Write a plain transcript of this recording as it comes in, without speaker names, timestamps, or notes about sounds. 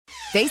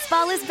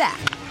Baseball is back,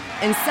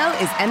 and so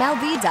is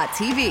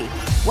MLB.tv.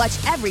 Watch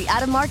every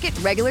out-of-market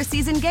regular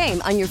season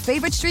game on your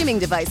favorite streaming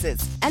devices,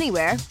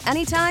 anywhere,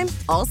 anytime,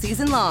 all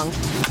season long.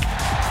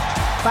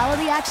 Follow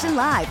the action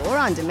live or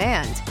on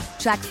demand.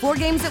 Track 4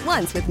 games at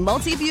once with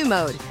multi-view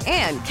mode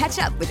and catch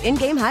up with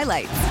in-game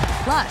highlights.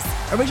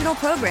 Plus, original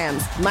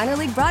programs, minor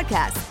league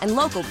broadcasts, and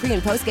local pre-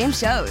 and post-game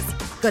shows.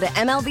 Go to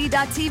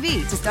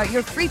MLB.tv to start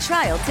your free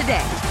trial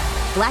today.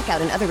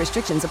 Blackout and other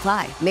restrictions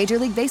apply. Major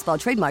League Baseball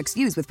trademarks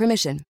used with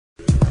permission.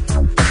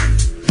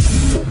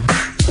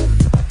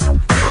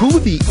 Who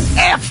the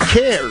F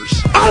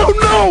cares? I don't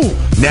know!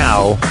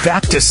 Now,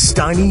 back to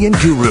Steiny and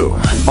Guru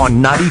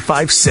on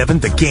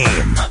 95.7 The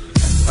Game.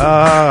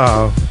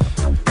 All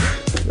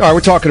right,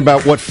 we're talking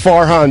about what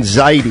Farhan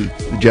Zaidi,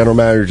 the general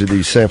manager of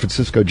the San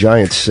Francisco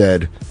Giants,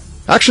 said.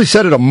 Actually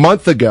said it a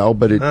month ago,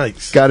 but it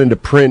got into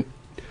print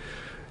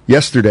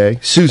yesterday.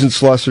 Susan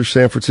Slusser,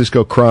 San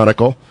Francisco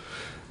Chronicle.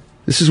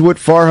 This is what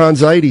Farhan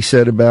Zaidi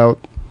said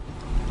about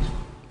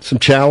some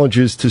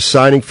challenges to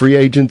signing free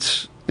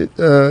agents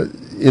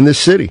in this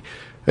city.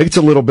 I think it's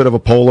a little bit of a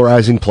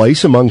polarizing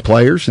place among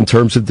players in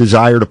terms of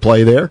desire to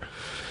play there.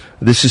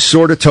 This is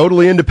sort of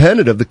totally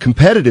independent of the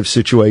competitive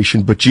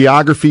situation, but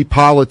geography,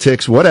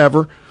 politics,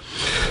 whatever.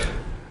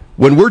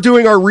 When we're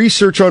doing our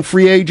research on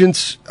free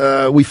agents,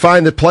 we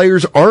find that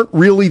players aren't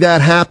really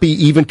that happy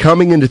even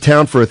coming into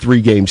town for a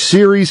 3-game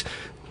series.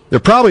 They're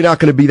probably not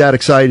going to be that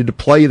excited to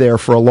play there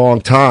for a long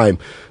time.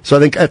 So I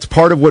think that's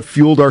part of what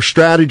fueled our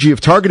strategy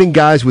of targeting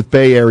guys with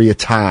Bay Area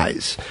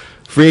ties.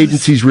 Free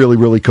agency is really,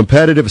 really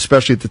competitive,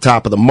 especially at the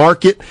top of the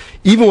market.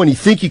 Even when you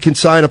think you can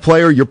sign a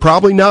player, you're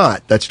probably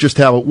not. That's just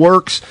how it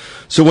works.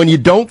 So when you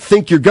don't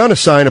think you're going to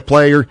sign a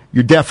player,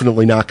 you're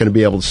definitely not going to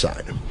be able to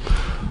sign him.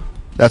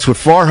 That's what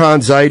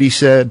Farhan Zaidi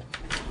said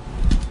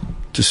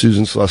to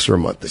Susan Slusser a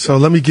month ago. So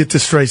let me get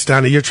this straight,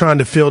 Steiny. You're trying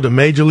to field a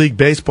Major League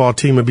Baseball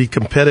team and be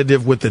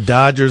competitive with the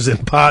Dodgers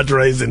and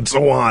Padres and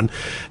so on,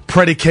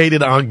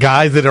 predicated on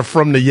guys that are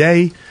from the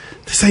Yay?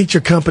 This ain't your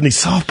company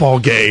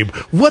softball game.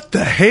 What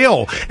the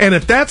hell? And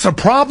if that's a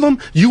problem,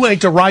 you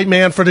ain't the right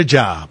man for the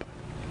job.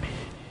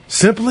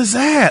 Simple as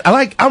that.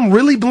 I'm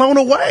really blown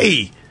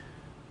away.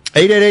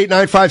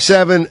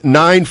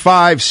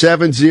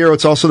 888-957-9570.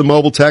 It's also the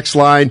mobile text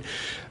line.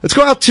 Let's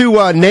go out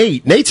to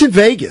Nate. Nate's in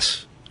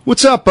Vegas.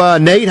 What's up,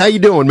 Nate? How you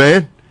doing,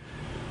 man?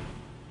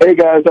 Hey,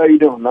 guys. How you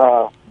doing?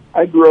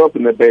 I grew up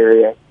in the Bay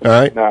Area. All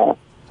right.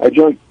 I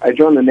joined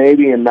the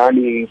Navy in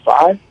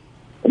 95.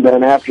 And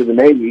then after the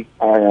Navy,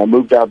 I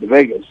moved out to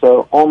Vegas.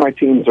 So all my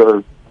teams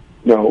are,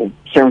 San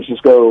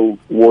Francisco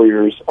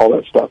Warriors, all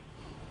that stuff.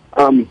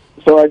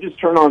 So I just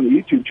turned on the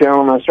YouTube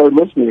channel and I started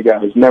listening to you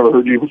guys. Never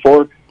heard you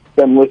before.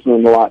 Been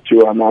listening a lot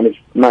to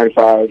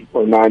 95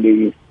 or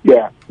 90.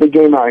 Yeah, big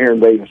game out here in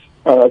Vegas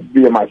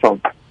via my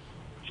phone.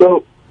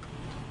 So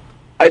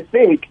I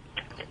think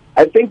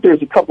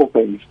there's a couple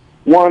things.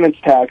 One, it's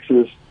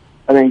taxes.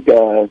 I think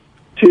 2,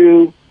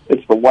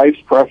 it's the wife's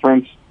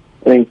preference.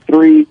 I think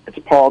 3, it's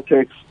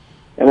politics.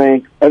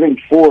 And I think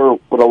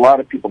 4, what a lot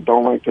of people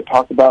don't like to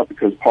talk about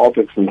because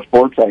politics and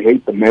sports, I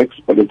hate the mix,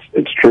 but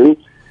it's true,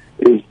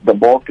 is the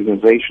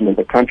balkanization of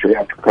the country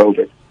after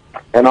COVID.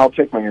 And I'll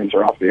take my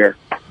answer off the air.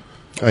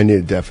 I need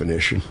a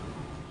definition.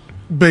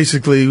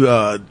 Basically,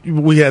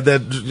 we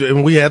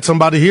had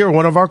somebody here,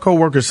 one of our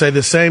coworkers, say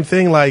the same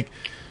thing. Like,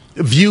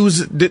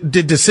 views.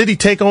 Did the city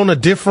take on a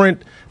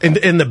different,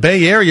 in the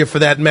Bay Area for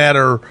that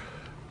matter?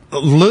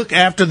 Look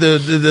after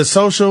the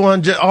social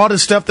all the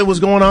stuff that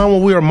was going on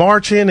when we were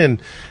marching and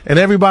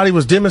everybody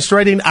was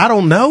demonstrating. I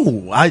don't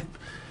know. I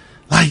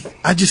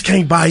just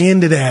can't buy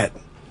into that.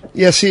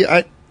 Yeah. See,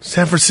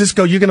 San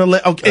Francisco, you're gonna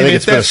let. Okay,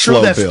 if that's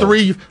true, that's build.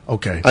 3.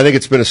 Okay. I think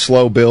it's been a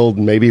slow build.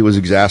 Maybe it was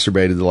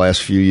exacerbated the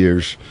last few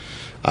years.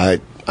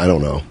 I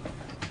don't know.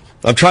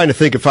 I'm trying to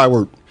think if I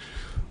moved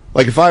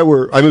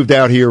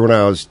out here when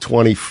I was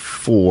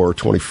 24,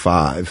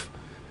 25,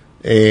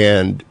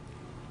 and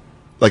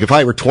like if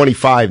I were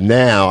 25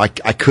 now, I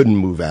couldn't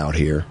move out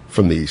here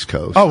from the East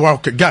Coast. Oh, well,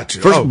 okay, got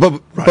you.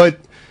 But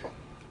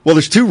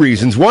there's 2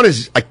 reasons. One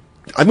is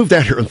I moved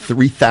out here on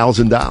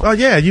 $3,000. Oh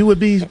yeah, you would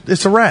be.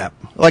 It's a wrap.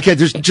 Like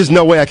there's just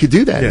no way I could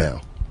do that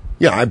now.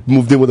 Yeah, I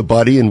moved in with a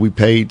buddy and we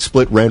paid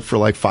split rent for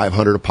like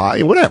 $500 a pop,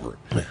 whatever.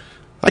 Yeah.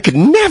 I could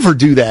never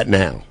do that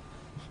now.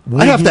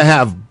 I have to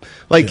have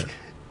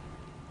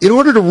in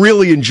order to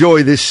really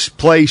enjoy this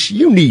place,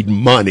 you need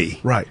money.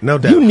 Right, no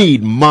doubt. You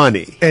need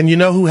money. And you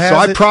know who has it? So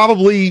I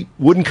probably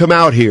wouldn't come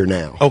out here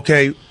now.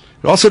 Okay. It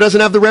also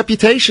doesn't have the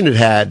reputation it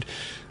had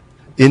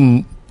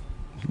when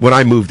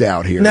I moved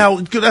out here. Now,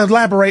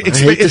 elaborate,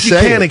 if you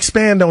can,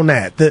 expand on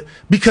that.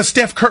 Because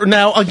Steph Curry,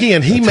 now,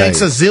 again, he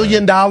makes $1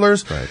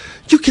 zillion. Right.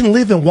 You can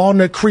live in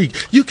Walnut Creek.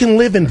 You can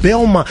live in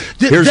Belmont.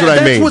 Here's what I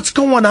mean. That's what's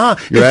going on.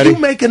 If you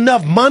make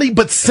enough money,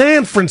 but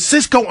San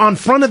Francisco on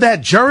front of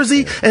that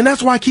jersey, and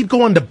that's why I keep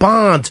going to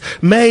Bonds,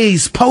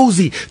 Mays,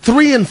 Posey,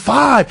 3 and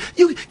 5.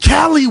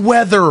 Cali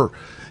weather.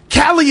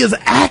 Cali is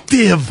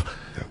active.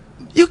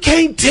 You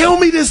can't tell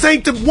me this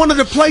ain't one of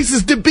the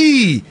places to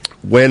be.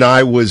 When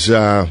I was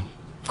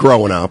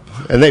growing up,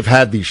 and they've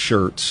had these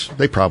shirts,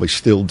 they probably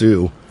still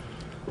do.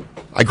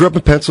 I grew up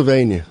in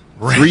Pennsylvania,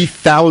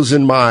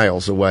 3,000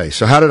 miles away.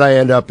 So how did I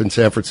end up in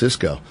San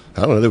Francisco?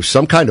 I don't know. There was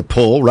some kind of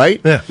pull,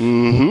 right? Yeah.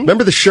 Mm-hmm.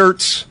 Remember the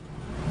shirts?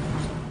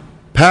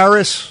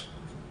 Paris,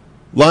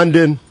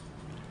 London,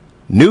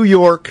 New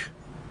York,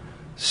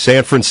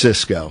 San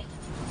Francisco.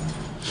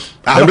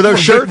 Remember those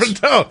shirts?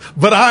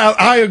 But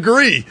I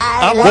agree.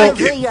 I like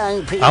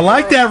it. I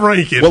like that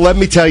ranking. Well, let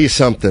me tell you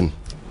something.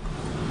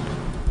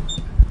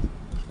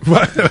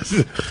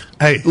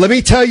 Hey, let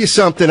me tell you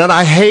something, and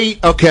I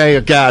hate. Okay,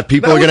 God,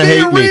 people are going to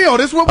hate me. Real.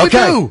 That's what we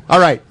do. All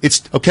right,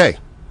 it's okay.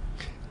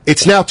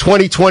 It's now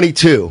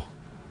 2022.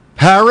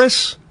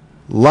 Paris,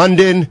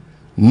 London,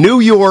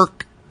 New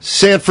York,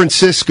 San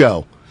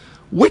Francisco.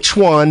 Which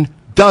one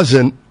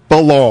doesn't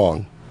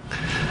belong?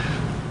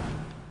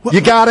 You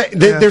got it.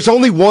 There's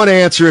only one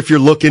answer if you're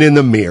looking in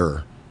the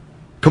mirror.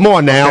 Come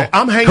on now. Okay,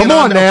 I'm hanging Come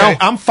on now. Okay,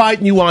 I'm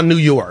fighting you on New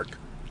York.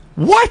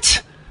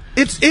 What?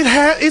 It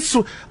has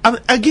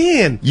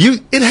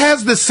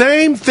the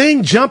same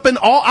thing jumping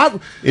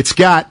It's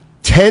got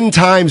 10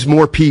 times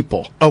more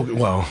people. Oh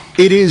well.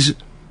 It is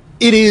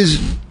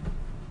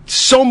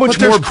so much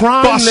more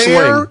crime bustling.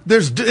 there.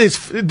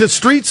 It's the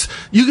streets.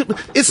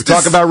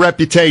 Talk about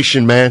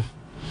reputation, man.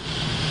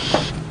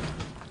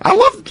 I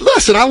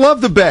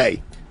love the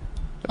Bay.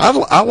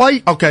 I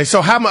like. Okay,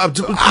 so how much?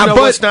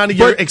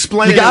 You're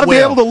explaining. You got to be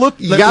able to look.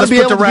 You got to be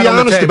able to be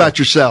honest about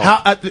yourself.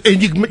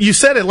 And you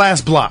said it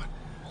last block.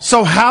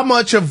 So how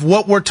much of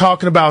what we're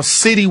talking about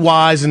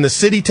city-wise and the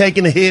city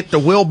taking a hit, the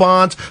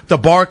Wilbons, the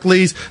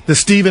Barclays, the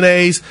Stephen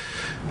A's,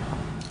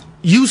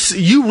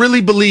 you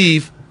really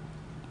believe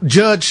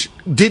Judge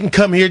didn't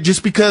come here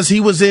just because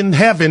he was in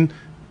heaven,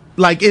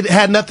 like it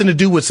had nothing to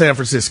do with San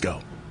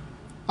Francisco?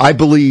 I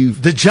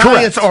believe the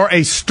Giants are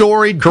a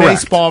storied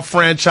baseball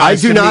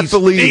franchise. I do not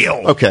believe.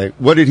 Okay,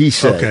 what did he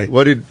say?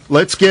 Okay.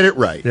 Let's get it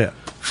right. Yeah.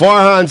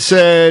 Farhan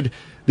said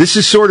this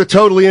is sort of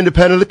totally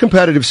independent of the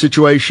competitive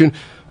situation,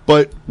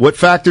 but what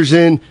factors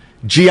in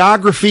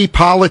geography,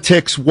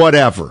 politics,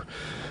 whatever.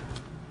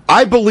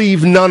 I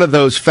believe none of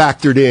those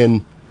factored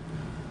in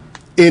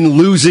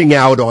losing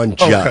out on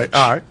Judge. Okay,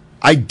 all right.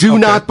 I do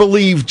not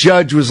believe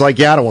Judge was like,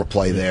 yeah, I don't want to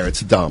play there.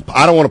 It's a dump.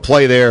 I don't want to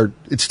play there.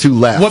 It's too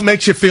left. What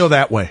makes you feel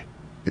that way?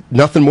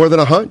 Nothing more than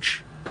a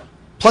hunch.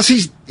 Plus,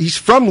 he's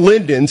from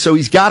Linden, so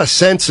he's got a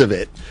sense of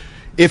it.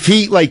 If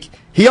he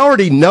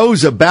already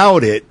knows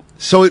about it,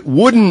 so it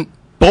wouldn't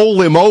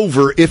bowl him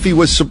over if he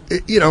was,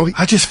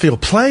 I just feel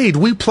played.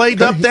 We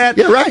played up that.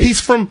 Yeah, right.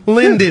 He's from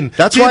Linden. Yeah,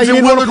 that's why he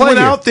didn't want to play went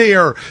out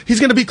there. He's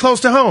going to be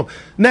close to home.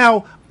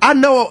 Now, I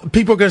know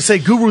people are going to say,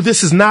 Guru,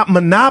 this is not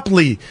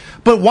Monopoly.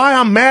 But why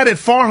I'm mad at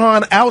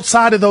Farhan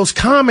outside of those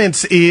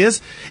comments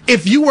is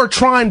if you were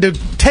trying to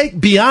take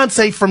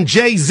Beyonce from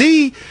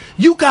Jay-Z,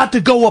 you got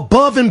to go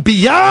above and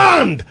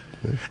beyond.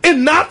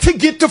 And not to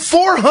get to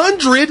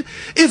 400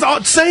 is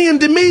saying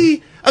to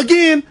me,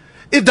 again,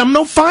 I'm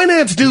no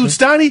finance dude,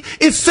 Steiny.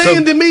 It's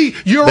saying to me,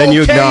 you're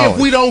okay if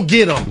we don't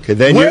get them.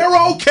 Okay,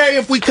 we're okay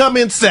if we come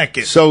in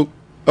second. So,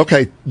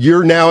 okay,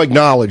 you're now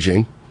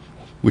acknowledging,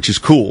 which is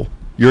cool,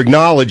 you're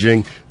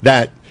acknowledging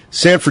that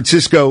San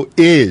Francisco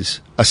is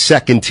a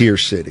second-tier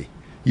city.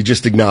 You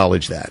just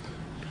acknowledge that.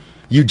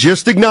 You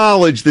just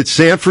acknowledge that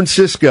San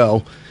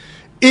Francisco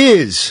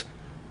is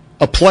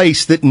a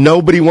place that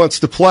nobody wants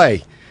to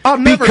play.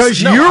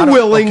 You're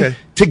willing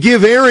to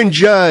give Aaron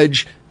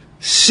Judge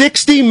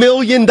 $60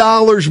 million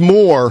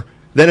more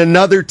than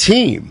another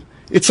team.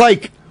 It's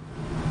like...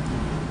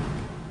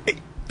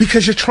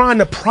 Because you're trying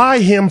to pry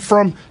him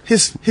from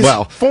his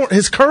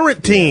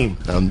current team.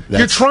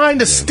 You're trying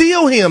to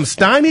steal him,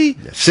 Steiny.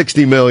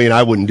 $60 million,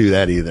 I wouldn't do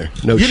that either.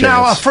 No chance.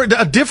 You're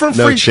now a different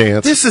no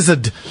chance. This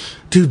is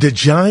dude, the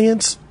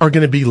Giants are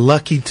going to be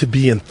lucky to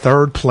be in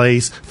third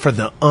place for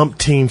the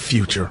umpteen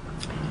future.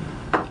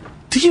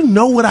 Do you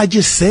know what I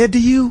just said to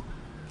you?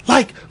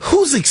 Like,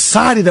 who's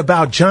excited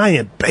about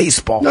Giant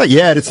baseball? Not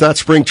yet. It's not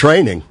spring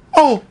training.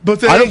 Oh,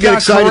 but I don't get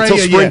excited until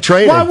spring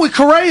training. Why would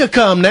Correa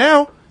come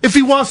now? If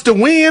he wants to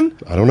win.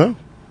 I don't know.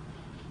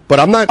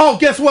 But I'm not. Oh,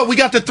 guess what? We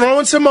got to throw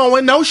in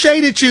Samoan. No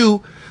shade at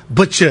you.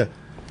 But you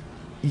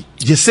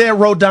said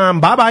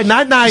Rodon, bye-bye,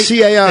 night-night.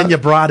 And you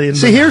brought in.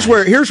 See, here's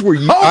where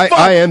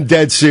I am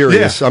dead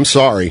serious. Yeah. I'm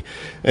sorry.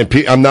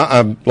 And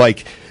I'm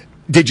like,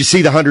 did you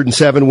see the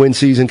 107 win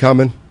season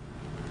coming?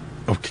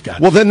 Oh, God.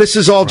 Well, then this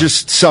is all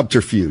just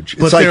subterfuge.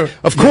 It's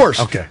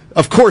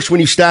of course, when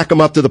you stack them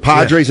up to the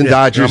Padres and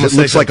Dodgers, it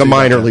looks like a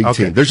minor league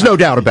team. There's no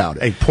doubt about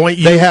it.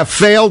 They have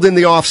failed in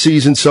the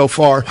offseason so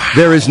far. Wow.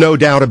 There is no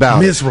doubt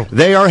about it.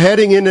 They are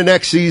heading into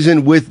next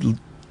season with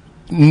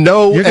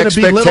no expectations.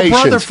 Be little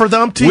brother for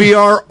them team. We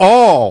are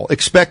all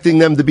expecting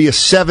them to be a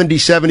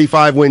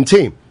 70-75 win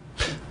team.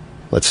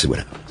 Let's see what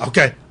happens.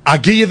 Okay, I'll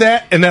give you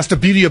that, and that's the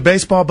beauty of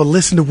baseball, but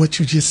listen to what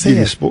you just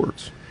said.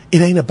 Sports. It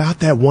ain't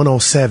about that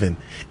 107.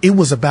 It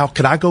was about,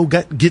 could I go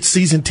get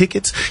season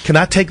tickets? Can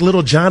I take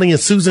little Johnny and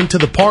Susan to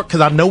the park because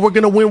I know we're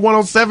going to win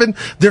 107?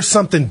 There's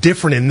something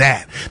different in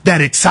that. That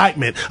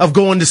excitement of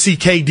going to see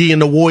KD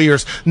and the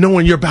Warriors,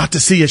 knowing you're about to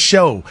see a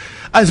show.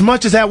 As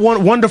much as that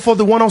wonderful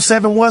the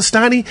 107 was,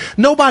 Steiny,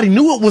 nobody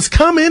knew it was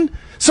coming.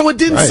 So it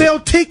didn't sell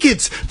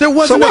tickets. There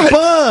wasn't So a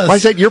buzz. Why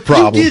is that your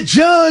problem? You get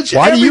judged.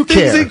 Why do you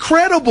care? Everything's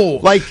incredible.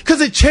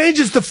 Because it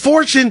changes the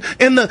fortune,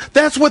 and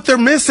that's what they're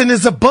missing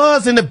is a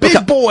buzz and a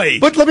big boy.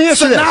 But let me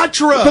ask you this.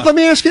 Sinatra. But let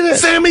me ask you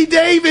this. Sammy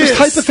Davis. Just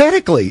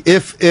hypothetically,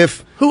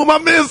 if who am I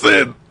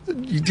missing?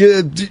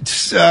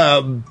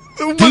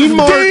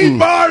 Dean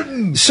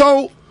Martin.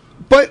 So,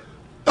 but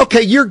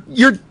okay, you're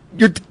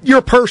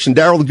a person,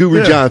 Daryl the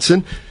Guru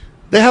Johnson.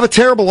 They have a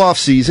terrible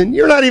offseason.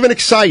 You're not even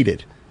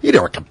excited. You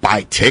don't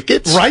buy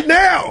tickets right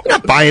now. You're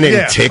not buying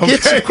any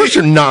tickets. Okay. Of course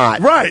you're not.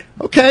 Right.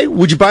 Okay.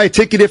 Would you buy a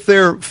ticket if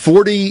they're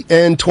 40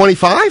 and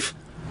 25?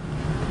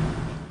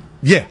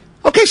 Yeah.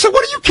 Okay, so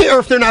what do you care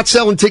if they're not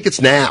selling tickets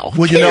now?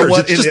 Well, you know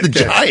what? It's just the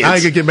Giants. I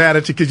ain't gonna get mad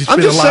at you because you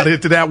spent a lot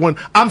into that one.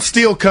 I'm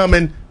still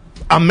coming.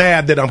 I'm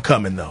mad that I'm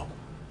coming, though.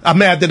 I'm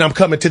mad that I'm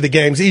coming to the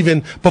games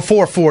even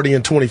before 40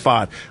 and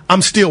 25.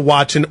 I'm still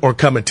watching or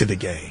coming to the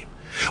game.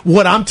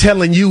 What I'm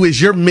telling you is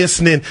you're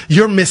missing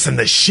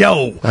the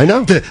show. I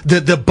know.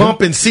 The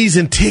bump in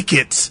season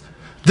tickets.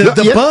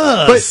 The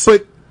buzz.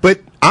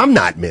 But I'm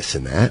not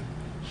missing that.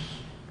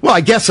 Well,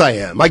 I guess I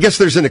am. I guess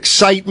there's an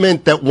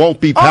excitement that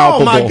won't be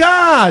palpable. Oh my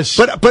gosh!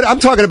 But I'm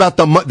talking about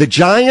the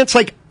Giants.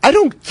 Like, I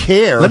don't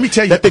care. Let me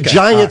tell you that the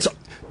Giants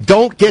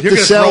don't get to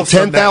sell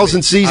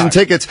 10,000 season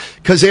tickets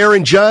because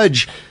Aaron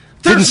Judge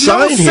didn't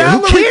sign here.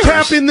 There's no salary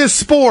cap in this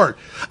sport.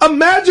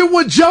 Imagine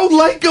what Joe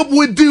Lacob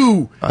would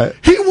do.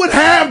 He would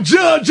have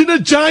Judge in a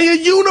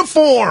Giant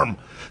uniform.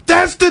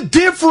 That's the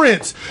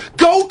difference.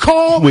 Go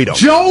call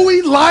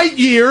Joey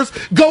Lightyears,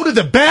 go to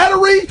the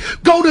Battery,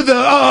 go to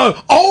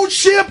the old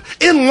ship,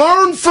 and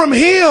learn from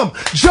him.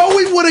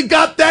 Joey would have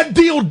got that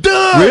deal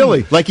done.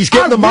 Really? Like he's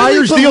getting the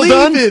Myers deal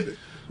done?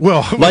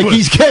 Well, like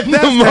he's getting the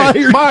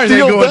Myers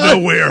deal ain't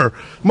going nowhere.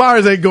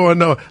 Myers ain't going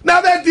nowhere.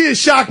 Now that did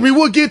shock me.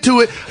 We'll get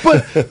to it.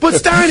 But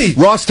Steiny.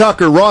 Ross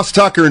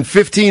Tucker in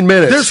 15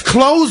 minutes. There's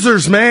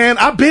closers, man.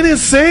 I've been in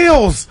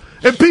sales.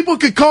 And people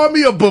could call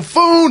me a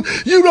buffoon.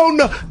 You don't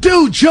know.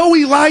 Dude,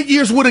 Joey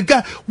Lightyears would have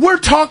got. We're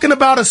talking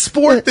about a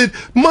sport that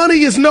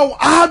money is no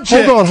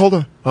object. Hold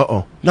on.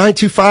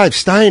 925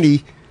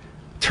 Steiny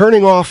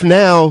turning off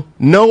now.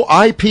 No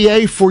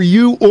IPA for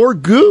you or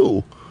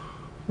Goo.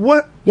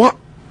 What?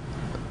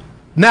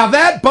 Now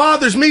that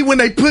bothers me when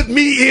they put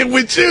me in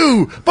with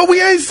you. But we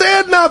ain't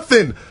said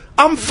nothing.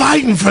 I'm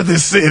fighting for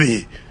this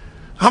city.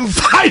 I'm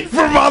fighting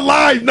for my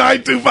life,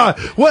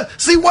 925.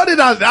 What? See, what did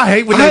I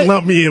hate when they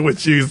lump me in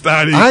with you,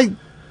 Steiny.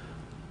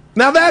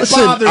 Now that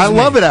bothers me. I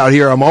love it out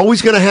here. I'm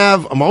always gonna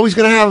have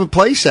a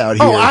place out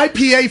here. Oh,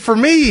 IPA for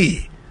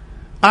me.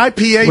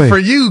 IPA for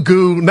you,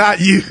 Goo, not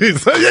you.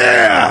 So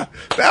yeah.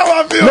 Now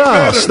I feel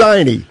better.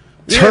 Steiny.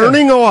 Yeah.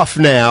 Turning off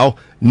now.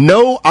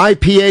 No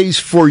IPAs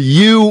for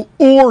you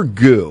or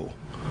Goo.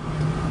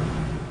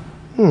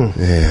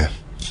 Yeah.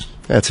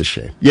 That's a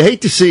shame. You hate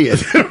to see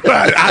it.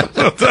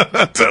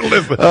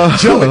 Listen,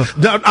 Joey,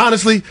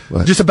 honestly,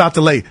 just about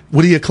to late.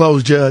 Would he have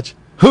closed, Judge?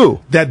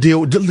 Who? That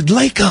deal,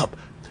 Lacob.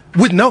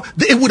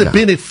 It would have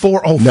been at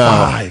 4:05.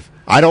 No,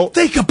 I don't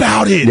think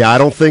about it. Yeah, I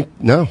don't think.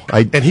 No,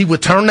 and he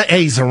would turn the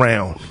A's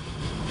around.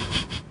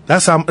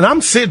 That's how. And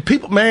I'm saying,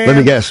 people, man. Let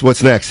me guess.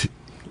 What's next?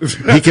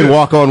 He can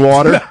walk on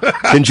water.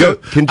 Can Joe?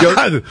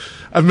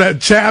 I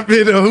met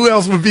Chapman. Who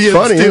else would be in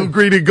steel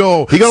green and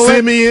gold? He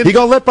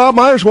gonna let Bob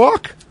Myers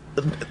walk?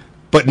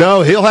 But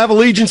no, he'll have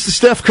allegiance to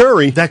Steph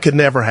Curry. That could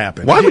never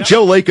happen. Why would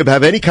Joe Lacob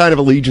have any kind of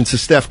allegiance to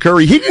Steph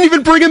Curry? He didn't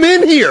even bring him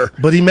in here.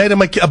 But he made him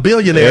a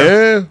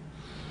billionaire.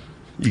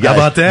 Yeah. How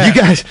about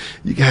that?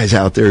 You guys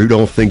out there who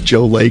don't think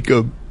Joe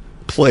Lacob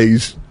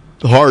plays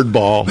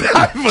hardball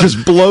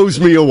just blows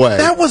me away.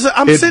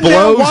 I'm sitting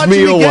down watching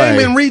the game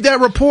and read that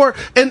report,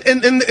 and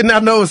I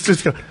know it's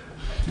just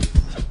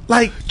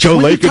like Joe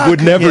Lacob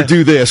would never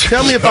do this.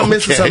 Tell me if I'm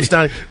missing something,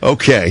 Steiny.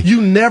 Okay.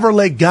 You never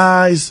let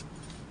guys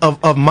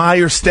of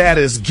Myers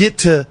status get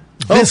to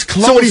this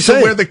close to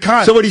where the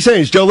con. So what he's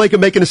saying is Joe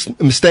Lacob making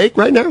a mistake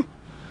right now?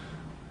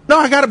 No,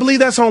 I got to believe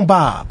that's on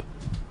Bob.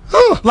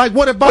 Huh. Like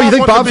what if Bob? You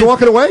think Bob's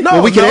walking away? No,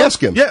 well, we can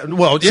ask him. Yeah,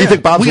 well, So you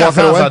think Bob's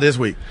walking away this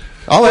week?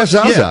 I'll ask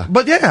Zaza.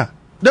 But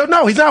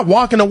no, he's not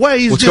walking away.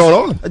 He's What's just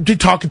going on?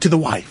 Talking to the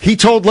wife. He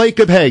told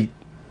Lacob, "Hey,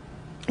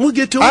 we'll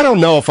get to it." I don't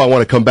know if I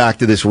want to come back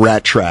to this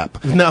rat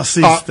trap. No,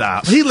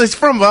 stop. He's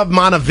from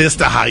Monte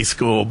Vista High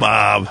School,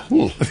 Bob.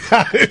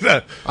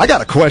 I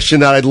got a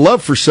question that I'd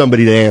love for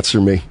somebody to answer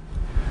me.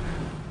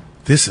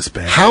 This is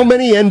bad. How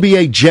many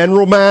NBA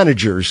general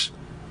managers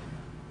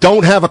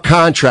don't have a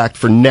contract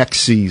for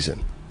next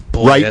season?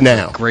 Boy, right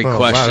now. A great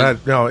question.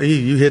 Wow,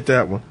 you hit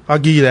that one. I'll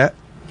give you that.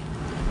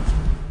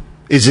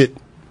 Is it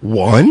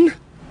one?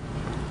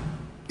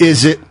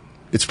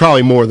 It's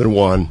probably more than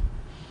one.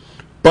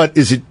 But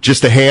is it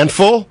just a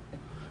handful?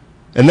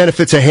 And then if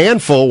it's a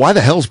handful, why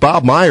the hell's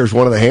Bob Myers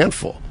one of the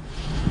handful?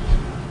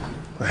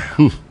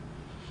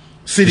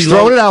 City Just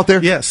throwing it out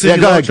there. Yeah, City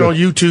Loach on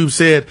YouTube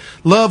said,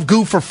 "Love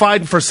Goof for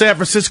fighting for San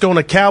Francisco in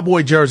a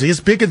Cowboy jersey.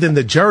 It's bigger than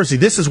the jersey.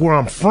 This is where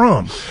I'm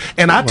from."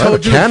 And I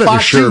told you, Canada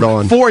shirt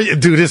on.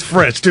 Dude, it's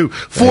fresh too.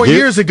 4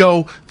 years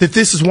ago, that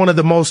this is one of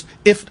the most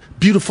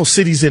beautiful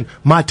cities in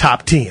my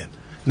top 10.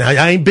 Now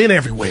I ain't been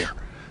everywhere.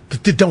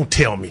 Don't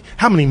tell me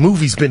how many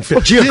movies been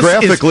filmed. Well,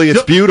 geographically,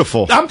 it's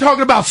beautiful. I'm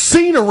talking about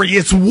scenery.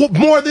 It's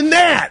more than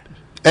that.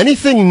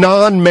 Anything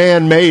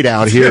non-man-made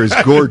out here is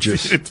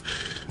gorgeous.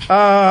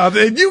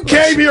 You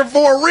came here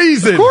for a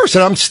reason. Of course,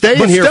 and I'm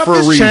staying here for a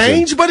reason. Stuff has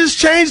changed, but it's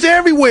changed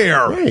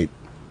everywhere. Right.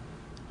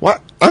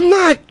 What? I'm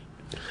not.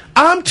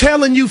 I'm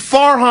telling you,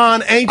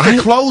 Farhan ain't the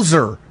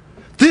closer.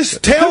 This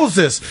tells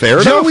us.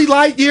 Fair enough. Joey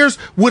Lightyears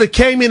would have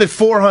came in at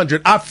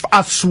 400.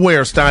 I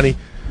swear, Steiny.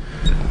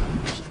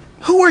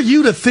 Who are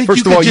you to think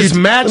you could just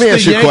match the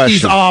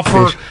Yankees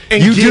offer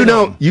and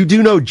you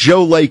do know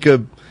Joe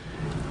Lacob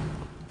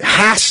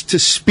has to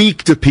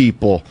speak to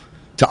people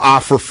to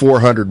offer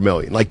 $400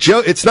 million. Like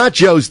Joe, it's not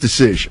Joe's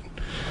decision.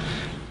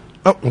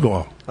 Oh, go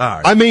on. All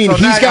right. I mean, so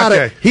he's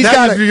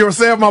got to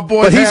yourself, my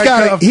boy. But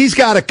he's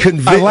got to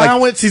convince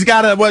allowance. He's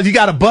got a you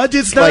got a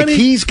budget, Steiny? Like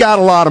he's got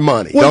a lot of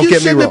money. Well, Don't get me wrong. You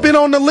shouldn't have been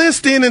on the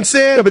list in and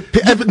said.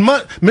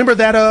 Remember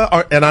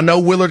that? And I know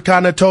Willard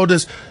kind of told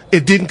us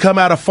it didn't come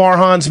out of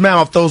Farhan's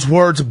mouth. Those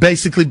words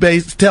basically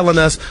telling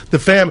us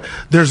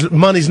there's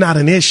money's not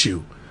an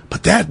issue.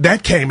 But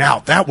that came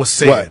out. That was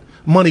said. What?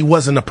 Money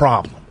wasn't a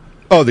problem.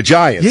 Oh, the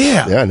Giants.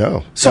 Yeah, I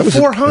know. So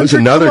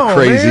 400.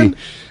 That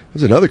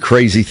was another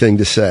crazy thing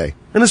to say.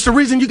 And it's the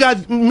reason you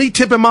got me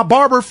tipping my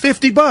barber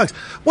 $50.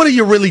 What are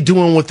you really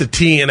doing with the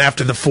 10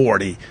 after the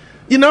 40?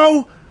 You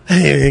know?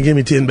 Hey, give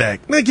me 10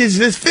 back. That gives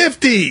you this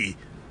 50.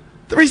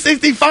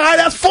 365,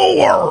 that's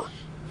 4.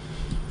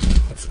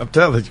 I'm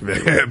telling you,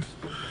 man.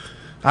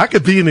 I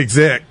could be an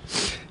exec.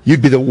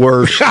 You'd be the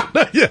worst.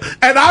 Yeah.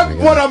 And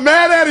what I'm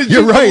mad at is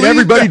you're right.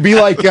 Everybody'd be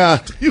like,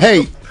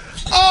 hey,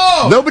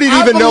 nobody'd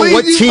even know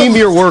what team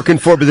you're working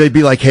for, but they'd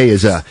be like, hey,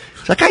 is that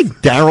guy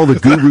Daryl the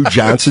Guru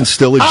Johnson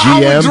still a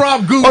GM? I would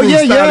drop Guru. Oh,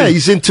 yeah,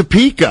 he's in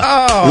Topeka.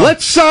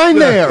 Let's sign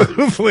there.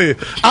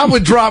 I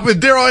would drop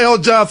it. Daryl L.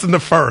 Johnson the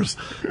first.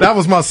 That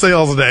was my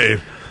sales name.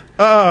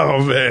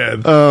 Oh,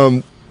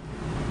 man.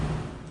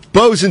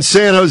 Bo's in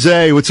San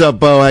Jose. What's up,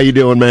 Bo? How you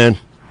doing, man?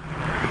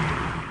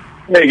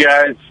 Hey,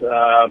 guys.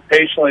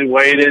 Patiently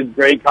waited.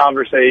 Great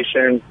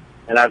conversation.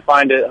 And I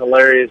find it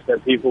hilarious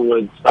that people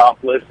would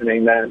stop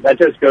listening. That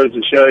just goes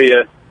to show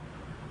you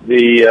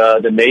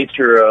the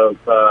nature of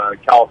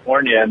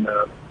California and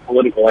the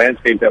political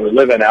landscape that we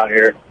live in out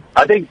here.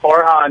 I think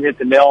Farhan hit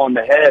the nail on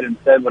the head and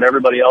said what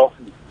everybody else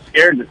is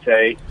scared to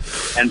say.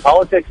 And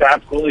politics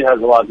absolutely has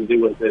a lot to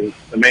do with it.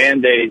 It's the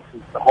mandates,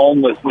 it's the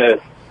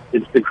homelessness,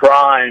 it's the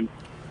crime.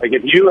 Like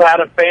if you had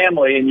a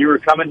family and you were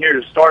coming here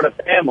to start a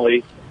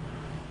family,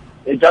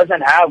 it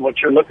doesn't have what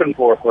you're looking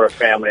for a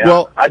family.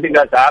 Well, I think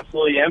that's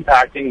absolutely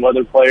impacting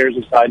whether players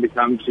decide to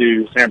come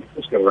to San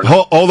Francisco or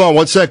not. Hold on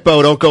one sec,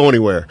 Bo. Don't go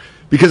anywhere.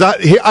 Because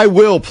I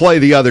will play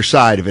the other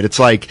side of it. It's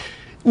like,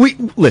 we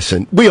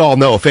all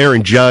know if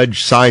Aaron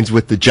Judge signs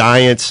with the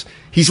Giants,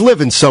 he's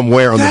living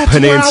somewhere on the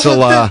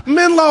peninsula.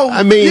 Menlo.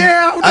 I mean,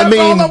 all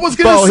I was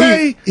going to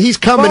say. He's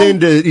coming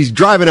he's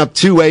driving up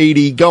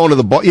 280, going to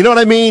the ball. You know what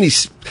I mean?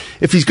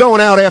 If he's going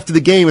out after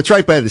the game, it's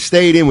right by the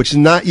stadium, which is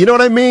not, you know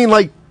what I mean?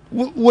 Like,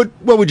 what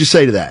would you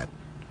say to that?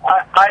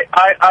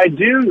 I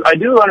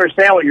do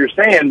understand what you're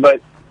saying,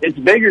 but it's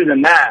bigger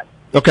than that.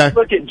 Okay.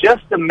 Look at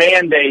just the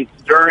mandates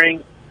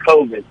during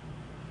COVID.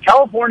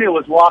 California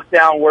was locked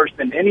down worse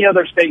than any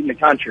other state in the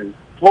country.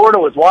 Florida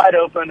was wide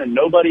open and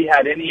nobody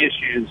had any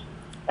issues.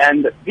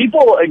 And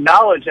people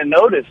acknowledged and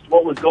noticed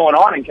what was going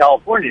on in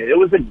California. It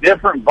was a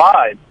different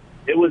vibe.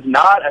 It was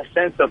not a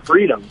sense of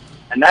freedom.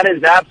 And that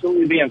is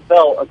absolutely being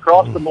felt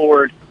across the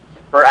board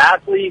for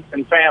athletes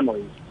and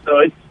families.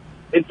 So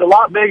it's a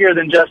lot bigger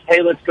than just,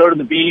 hey, let's go to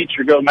the beach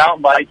or go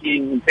mountain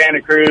biking in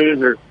Santa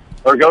Cruz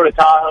or go to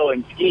Tahoe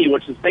and ski,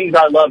 which is things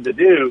I love to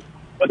do.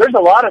 But there's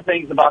a lot of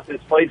things about this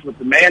place with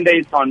the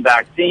mandates on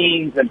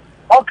vaccines and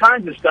all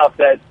kinds of stuff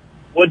that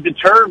would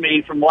deter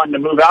me from wanting to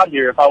move out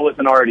here if I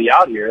wasn't already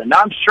out here. And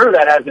I'm sure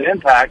that has an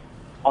impact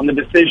on the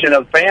decision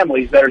of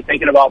families that are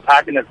thinking about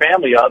packing their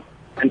family up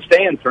and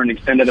staying for an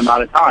extended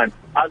amount of time.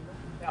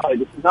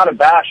 This is not a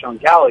bash on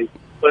Cali,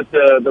 but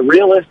the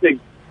realistic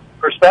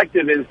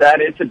perspective is that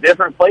it's a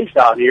different place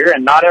out here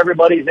and not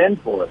everybody's in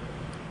for it.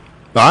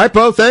 All right,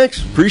 Bo,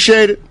 thanks.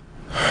 Appreciate it.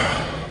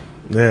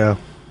 Yeah.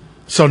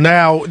 So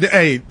now,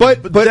 hey,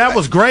 but that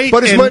was great.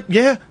 But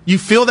you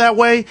feel that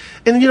way,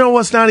 and you know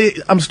what's not?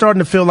 I'm starting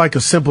to feel like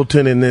a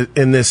simpleton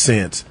in this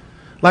sense.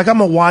 Like I'm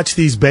gonna watch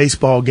these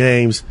baseball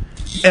games,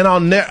 and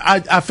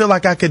I feel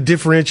like I could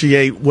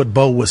differentiate what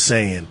Bo was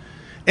saying.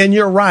 And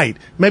you're right.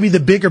 Maybe the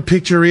bigger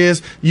picture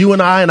is you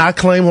and I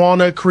claim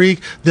Walnut Creek.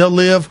 They'll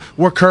live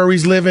where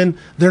Curry's living.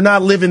 They're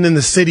not living in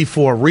the city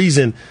for a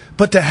reason.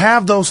 But to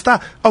have those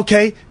thoughts,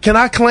 okay, can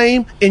I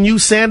claim and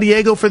use San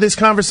Diego for this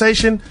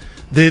conversation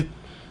that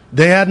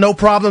they had no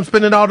problem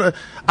spending I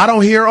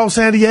don't hear,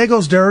 San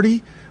Diego's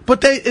dirty,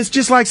 but it's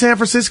just like San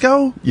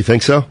Francisco. You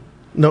think so?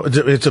 No,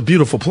 it's a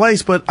beautiful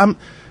place, but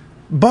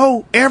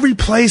Bo, every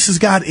place has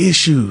got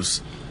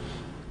issues.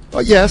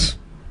 Yes.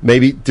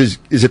 Maybe, is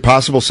it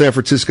possible San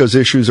Francisco's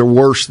issues are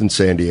worse than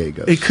San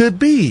Diego's? It could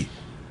be.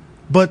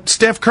 But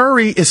Steph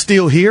Curry is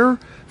still here.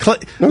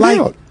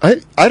 I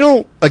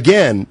don't,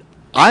 again,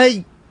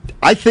 I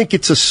I think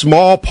it's a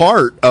small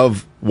part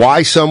of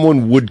why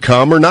someone would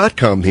come or not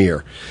come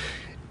here.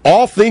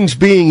 All things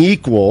being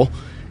equal,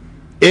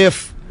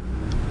 again,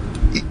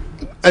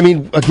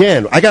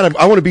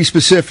 I want to be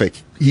specific.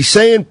 He's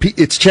saying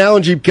it's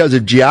challenging because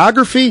of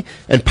geography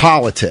and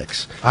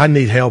politics. I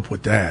need help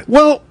with that.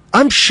 Well,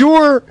 I'm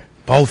sure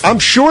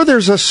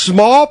there's a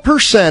small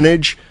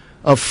percentage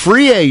of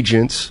free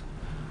agents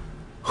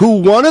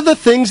who one of the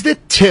things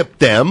that tipped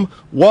them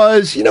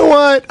was, you know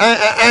what,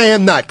 I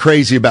am not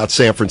crazy about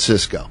San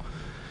Francisco.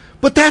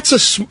 But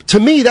to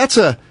me, that's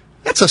a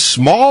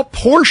small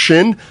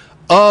portion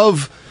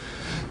of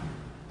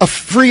a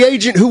free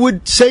agent who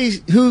would say,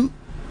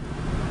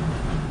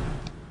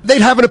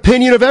 they'd have an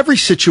opinion of every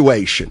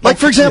situation. Like,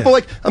 for example,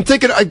 I'm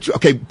thinking,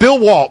 Bill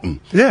Walton.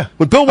 Yeah.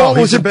 When Bill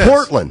Walton was in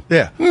Portland.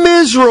 Yeah.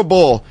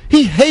 Miserable.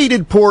 He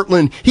hated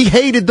Portland. He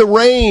hated the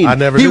rain.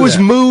 He was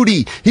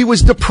moody. He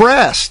was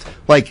depressed.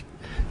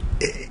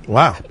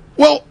 Wow.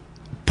 Well,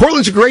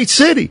 Portland's a great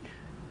city.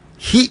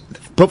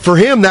 But for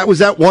him, that was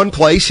that one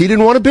place he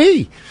didn't want to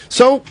be.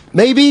 So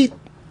maybe,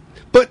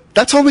 but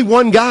that's only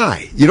one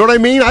guy. You know what I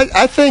mean?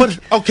 I think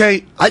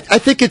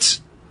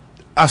it's,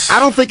 I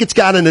don't think it's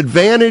got an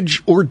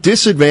advantage or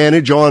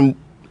disadvantage on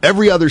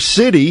every other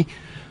city.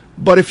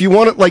 But if you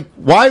want it,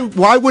 why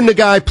wouldn't a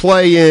guy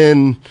play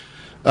in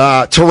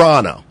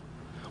Toronto?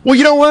 Well,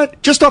 you know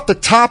what? Just off the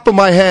top of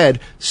my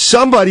head,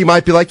 somebody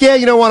might be like, yeah,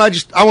 you know what?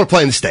 I want to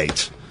play in the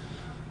States.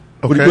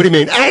 Okay. What do you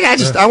mean?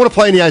 I want to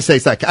play in the United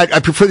States. I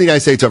prefer the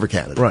United States over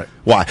Canada. Right.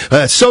 Why?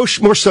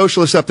 More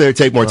socialists up there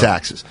take more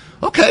taxes.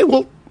 Okay,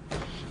 well,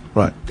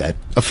 that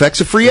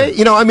affects a free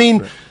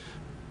agent.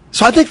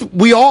 So I think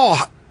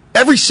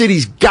every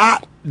city's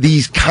got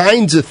these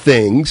kinds of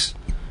things.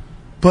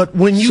 But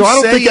when you I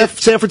don't think that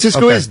San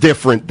Francisco is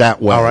different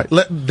that way. All right.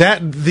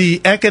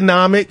 The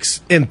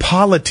economics and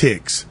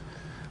politics.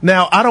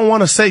 Now, I don't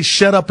want to say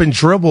shut up and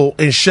dribble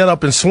and shut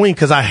up and swing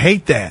because I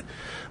hate that.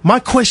 My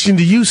question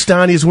to you,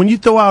 Steiny, is when you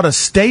throw out a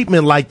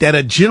statement like that,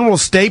 a general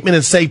statement,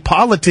 and say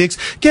politics,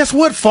 guess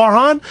what,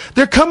 Farhan?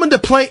 They're coming to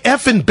play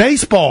effing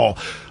baseball.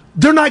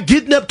 They're not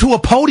getting up to a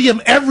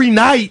podium every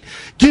night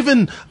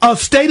giving a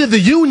State of the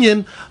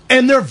Union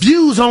and their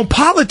views on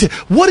politics.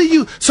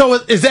 So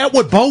is that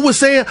what Bo was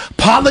saying?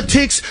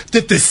 Politics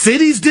that the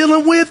city's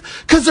dealing with?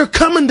 Because they're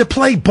coming to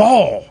play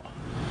ball.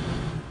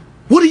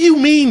 What do you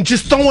mean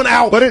just throwing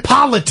out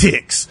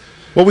politics?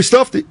 Well, we still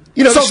have to,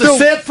 the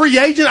said free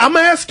agent, I'm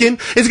asking,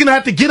 is going to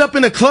have to get up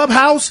in a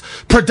clubhouse,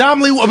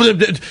 predominantly, what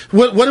did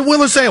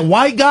Willer say,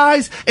 white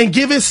guys, and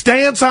give his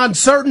stance on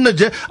certain,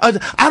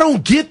 I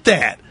don't get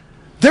that.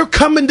 They're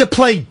coming to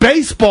play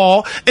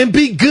baseball and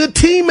be good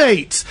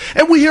teammates.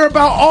 And we hear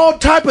about all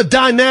type of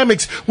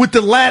dynamics with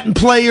the Latin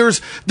players,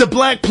 the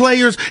black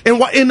players,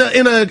 and in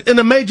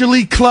a major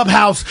league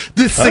clubhouse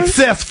that's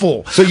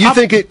successful. So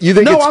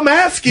I'm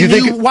asking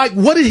you,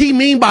 what did he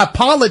mean by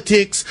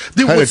politics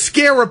that would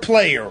scare a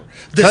player?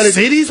 The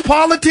city's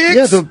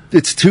politics? Yeah,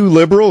 it's too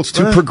liberal, it's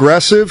too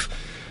progressive.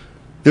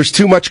 There's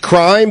too much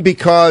crime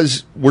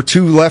because we're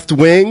too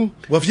left-wing.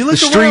 Well, if you look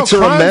around,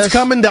 crime's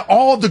coming to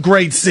all the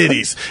great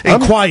cities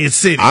and quiet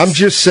cities. I'm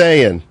just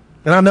saying.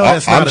 And I know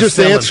that's not a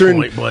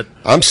selling point, but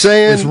I'm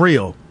saying it's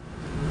real.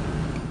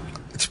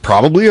 It's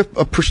probably a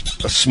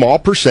small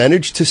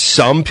percentage to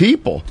some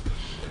people.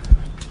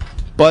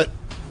 But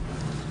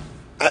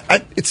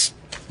it's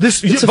a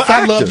factor.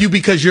 I love you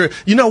because you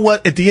know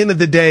what? At the end of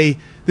the day,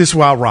 this is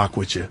why I rock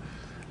with you.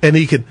 And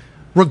he can,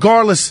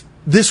 regardless,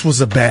 this was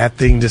a bad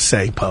thing to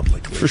say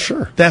publicly. For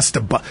sure. That's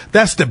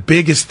the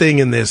biggest thing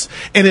in this.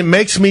 And it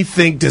makes me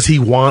think, does he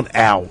want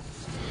out?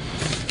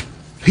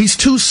 He's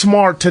too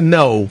smart to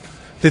know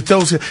that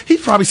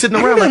he's probably sitting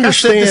around like I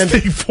said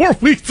this thing 4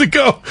 weeks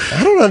ago.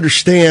 I don't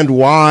understand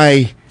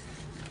why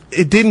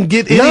it didn't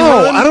get any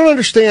No, run. I don't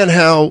understand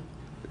how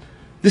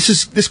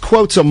this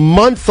quote's a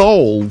month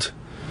old,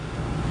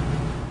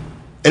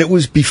 and it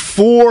was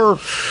before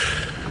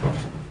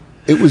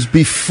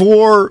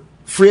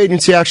free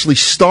agency actually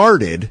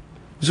started. It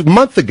was a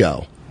month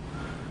ago.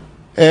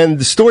 And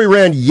the story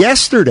ran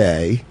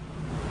yesterday.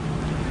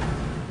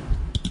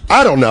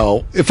 I don't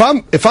know. If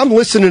I'm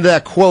listening to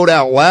that quote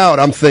out loud,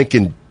 I'm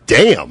thinking,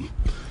 damn,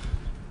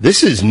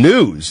 this is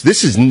news.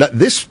 This is not,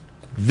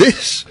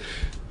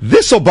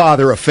 this'll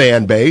bother a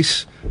fan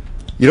base.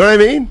 You know what I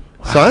mean?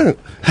 Wow. So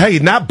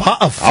not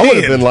offended. I would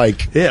have been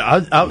like, yeah,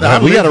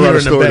 we got to run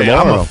a story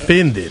tomorrow. I'm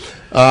offended.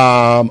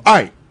 All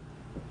right.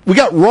 We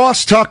got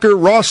Ross Tucker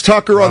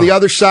on the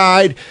other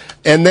side,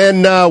 and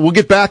then we'll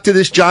get back to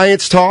this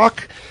Giants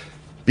talk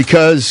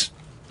because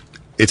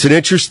it's an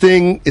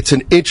interesting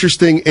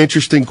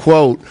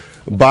quote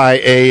by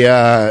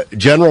a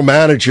general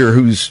manager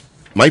who's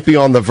might be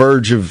on the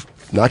verge of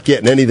not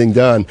getting anything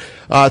done.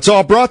 It's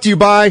all brought to you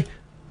by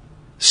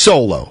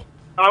Solo.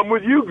 I'm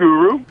with you,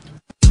 Guru.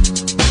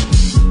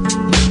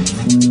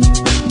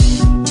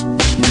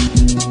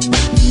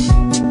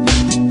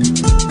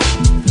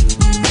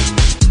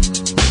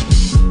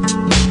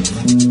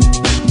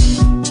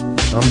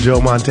 I'm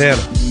Joe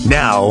Montana.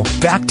 Now,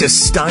 back to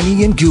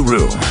Steiny and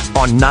Guru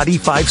on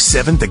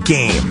 95.7 The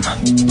Game.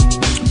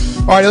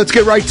 All right, let's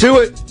get right to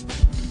it.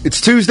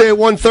 It's Tuesday at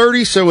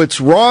 1:30, so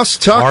it's Ross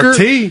Tucker.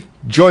 RT.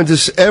 Joins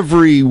us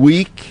every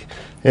week,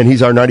 and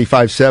he's our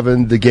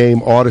 95.7 The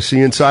Game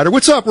Odyssey insider.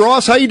 What's up,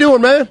 Ross? How you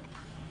doing, man?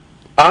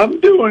 I'm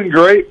doing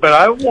great, but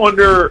I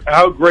wonder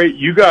how great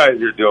you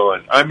guys are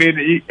doing. I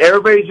mean,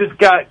 everybody just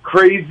got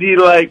crazy,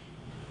 like,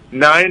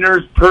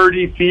 Niners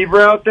Purdy fever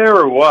out there,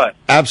 or what?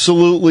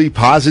 Absolutely,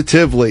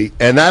 positively,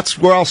 and that's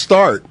where I'll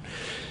start.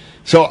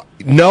 So,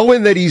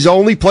 knowing that he's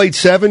only played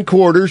 7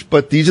 quarters,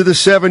 but these are the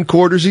 7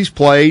 quarters he's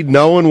played,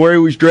 knowing where he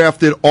was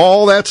drafted,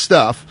 all that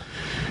stuff,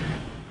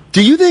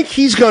 do you think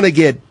he's going to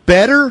get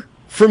better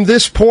from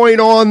this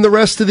point on the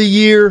rest of the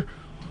year,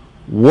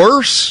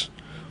 worse,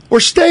 or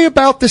stay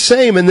about the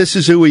same, and this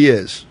is who he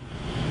is?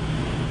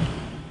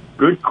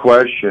 Good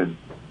question.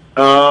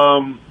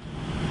 Man,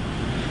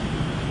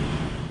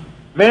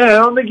 I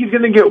don't think he's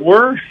going to get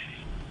worse.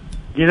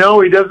 You know,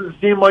 he doesn't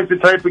seem like the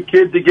type of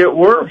kid to get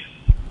worse.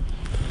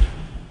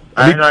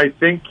 And I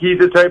think he's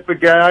the type of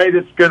guy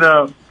that's going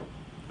to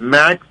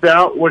max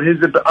out what his...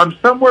 I'm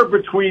somewhere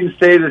between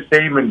stay the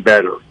same and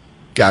better.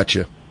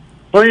 Gotcha.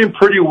 Playing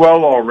pretty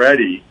well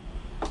already.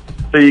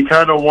 So you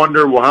kind of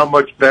wonder, well, how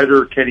much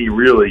better can he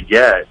really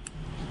get?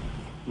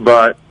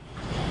 But,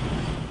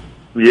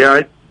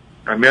 yeah,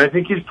 I mean, I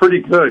think he's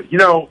pretty good. You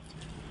know,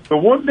 the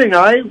one thing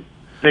I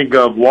think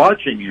of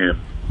watching him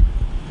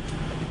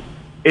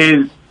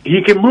is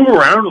he can move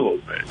around a little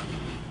bit.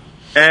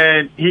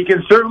 And he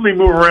can certainly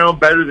move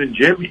around better than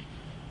Jimmy.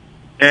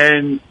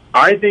 And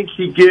I think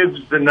he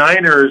gives the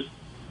Niners,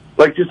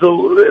 like, just a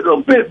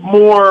little bit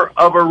more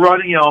of a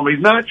running element.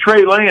 He's not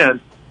Trey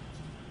Lance,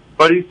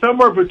 but he's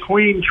somewhere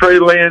between Trey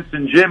Lance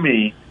and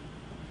Jimmy.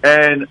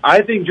 And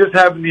I think just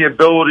having the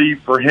ability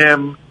for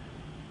him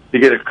to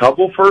get a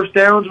couple first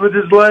downs with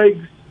his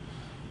legs,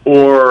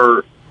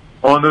 or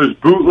on those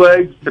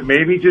bootlegs to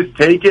maybe just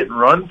take it and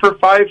run for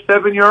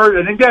 5-7 yards,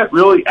 I think that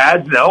really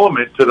adds an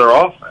element to their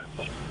offense.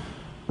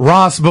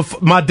 Ross,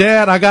 my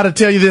dad, I got to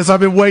tell you this.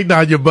 I've been waiting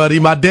on you, buddy.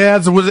 My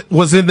dad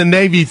was in the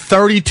Navy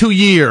 32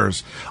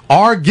 years.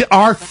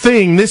 Our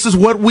thing, this is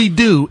what we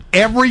do.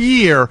 Every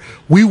year,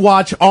 we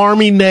watch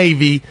Army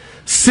Navy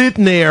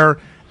sitting there,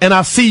 and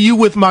I see you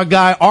with our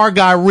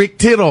guy, Rick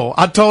Tittle.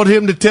 I told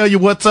him to tell you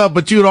what's up,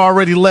 but you'd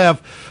already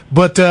left.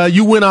 But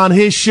you went on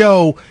his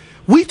show.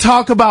 We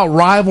talk about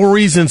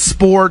rivalries in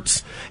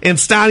sports, and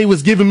Steiny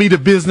was giving me the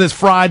business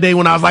Friday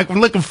when I was like,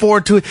 I'm looking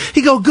forward to it.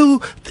 He go, Goo,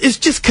 it's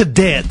just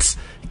cadets.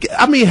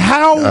 I mean,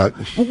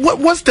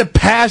 what's the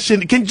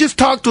passion? Can you just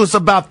talk to us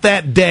about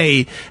that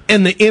day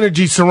and the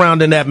energy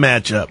surrounding that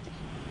matchup?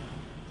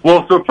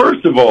 Well, so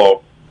first of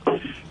all,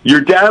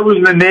 your dad was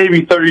in the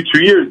Navy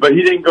 32 years, but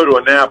he didn't go to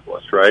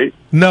Annapolis, right?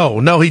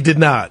 No, he did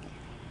not.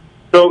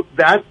 So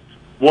that's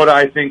what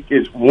I think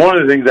is one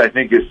of the things I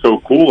think is so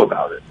cool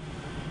about it,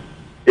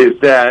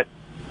 is that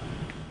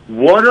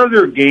what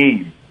other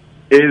game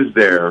is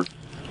there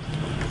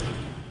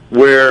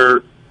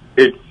where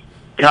it's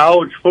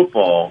college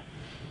football,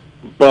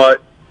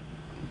 but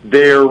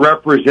they're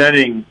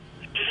representing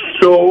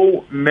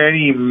so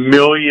many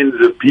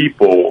millions of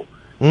people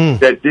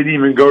that didn't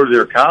even go to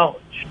their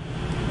college?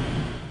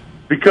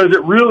 Because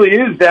it really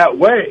is that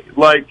way.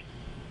 Like,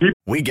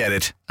 we get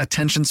it.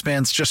 Attention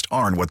spans just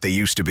aren't what they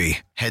used to be.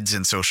 Heads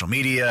in social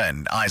media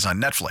and eyes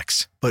on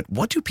Netflix. But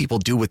what do people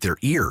do with their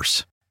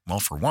ears? Well,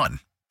 for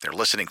one, they're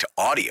listening to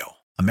audio.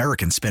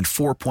 Americans spend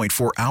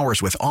 4.4 hours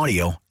with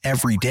audio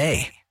every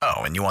day.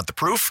 Oh, and you want the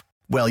proof?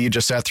 Well, you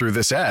just sat through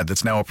this ad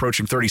that's now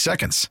approaching 30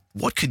 seconds.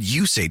 What could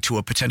you say to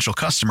a potential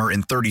customer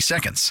in 30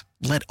 seconds?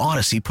 Let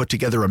Odyssey put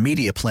together a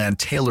media plan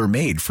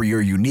tailor-made for your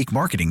unique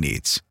marketing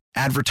needs.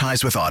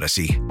 Advertise with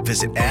Odyssey.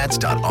 Visit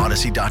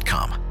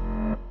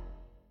ads.odyssey.com.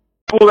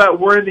 People that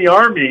were in the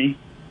Army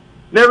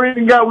never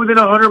even got within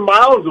 100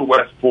 miles of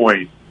West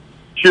Point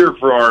cheer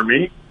for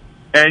Army,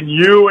 and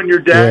you and your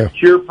dad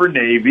cheer for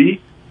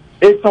Navy.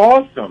 It's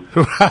awesome.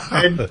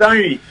 And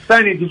Steiny,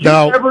 did you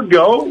ever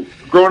go?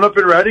 Growing up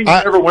in Reading, you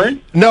never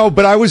went? No,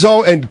 but I was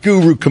and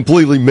Guru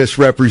completely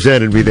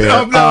misrepresented me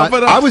there.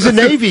 But I was a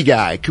Navy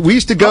guy. We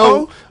used to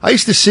go, I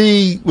used to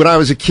see, when I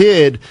was a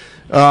kid,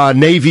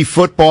 Navy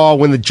football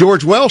when the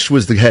George Welsh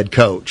was the head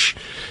coach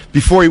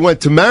before he went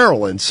to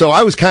Maryland. So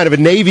I was kind of a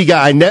Navy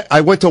guy.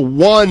 I went to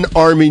one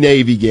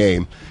Army-Navy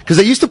game because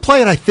they used to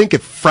play it, I think,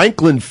 at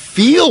Franklin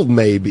Field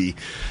maybe.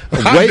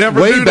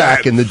 Way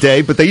back in the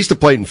day, but they used to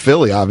play it in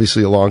Philly,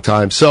 obviously, a long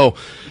time. So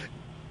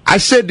I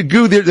said to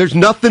Goo, there's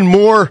nothing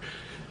more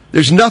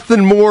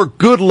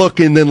good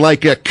looking than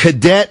like a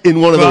cadet in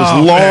one of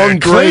those long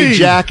gray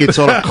jackets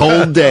on a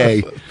cold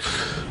day.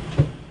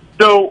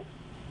 So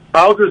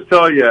I'll just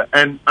tell you,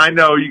 and I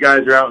know you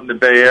guys are out in the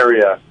Bay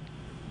Area,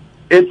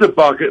 it's a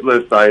bucket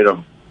list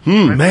item.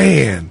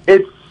 Man.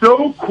 It's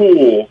so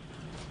cool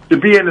to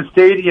be in a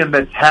stadium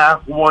that's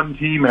half one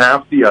team,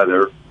 half the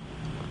other.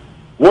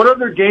 What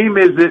other game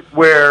is it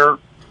where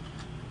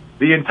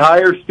the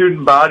entire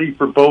student body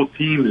for both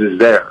teams is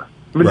there?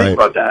 I mean, think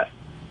about that.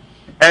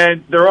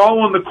 And they're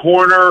all in the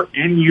corner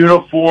in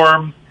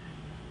uniform.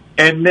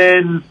 And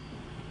then,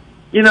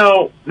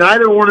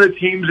 neither one of the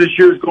teams this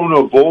year is going to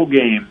a bowl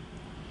game.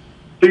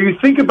 So you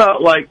think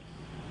about, like,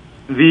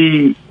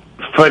 the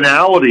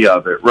finality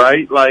of it,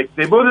 right? Like,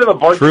 they both have a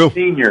bunch of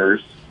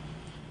seniors,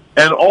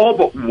 and all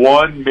but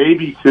one,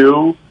 maybe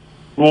two,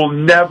 will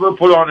never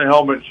put on a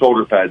helmet and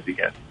shoulder pads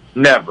again.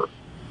 Never.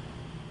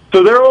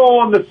 So they're all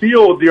on the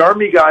field. The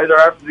Army guys are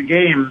after the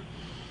game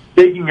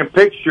taking a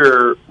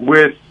picture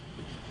with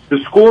the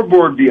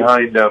scoreboard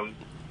behind them.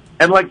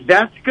 And, like,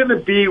 that's going to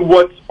be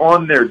what's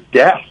on their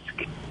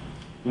desk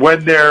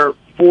when they're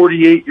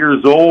 48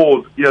 years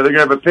old. You know, they're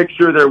going to have a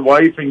picture of their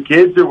wife and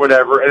kids or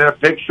whatever, and a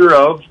picture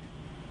of,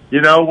 you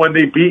know, when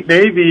they beat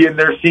Navy in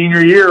their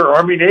senior year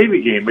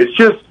Army-Navy game. It's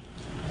just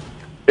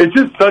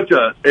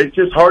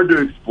hard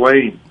to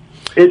explain.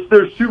 It's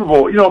their Super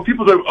Bowl. You know,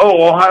 people say,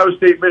 oh, Ohio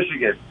State,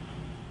 Michigan.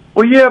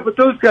 Well, yeah, but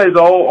those guys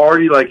all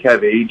already, like,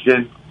 have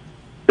agents.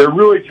 They're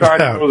really trying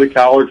to go to the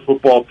college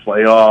football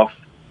playoff.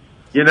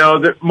 You know, a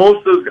lot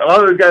of those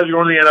guys are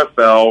going to the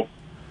NFL.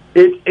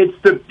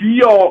 It's the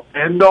be-all,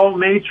 end-all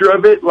nature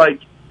of it.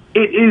 Like,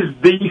 it is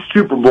the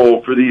Super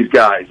Bowl for these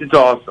guys. It's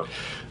awesome.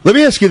 Let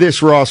me ask you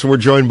this, Ross, and we're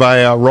joined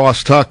by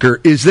Ross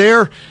Tucker. Is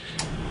there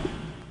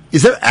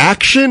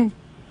action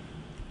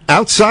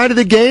outside of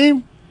the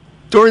game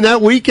during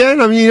that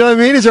weekend? I mean, you know what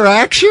I mean? Is there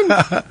action?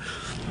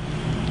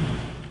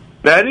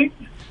 Betting?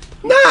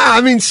 Nah,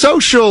 I mean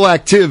social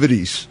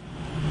activities.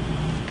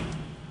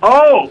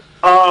 Oh,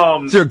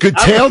 is there a good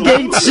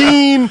tailgate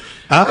scene?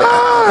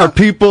 Are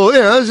people, you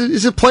know,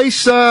 is the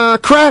place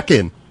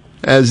cracking,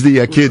 as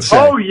the kids say?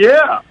 Oh,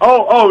 yeah.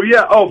 Oh,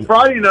 yeah. Oh,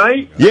 Friday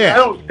night? Yeah. I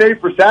don't stay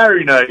for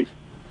Saturday night,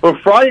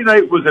 but Friday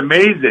night was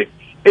amazing.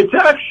 It's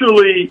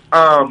actually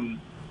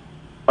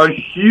a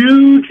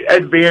huge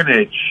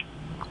advantage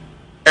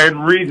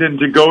and reason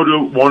to go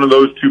to one of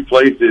those two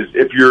places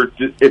if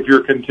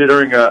you're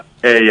considering a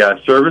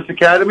service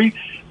academy.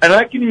 And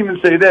I can even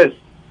say this.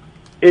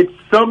 It's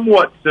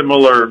somewhat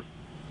similar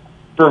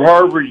for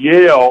Harvard,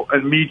 Yale,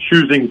 and me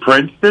choosing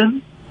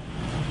Princeton,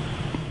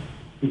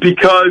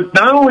 because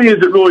not only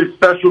is it really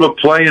special to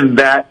play in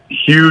that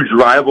huge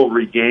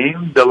rivalry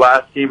game, the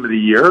last game of the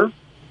year,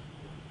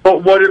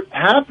 but what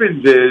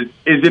happens is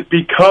it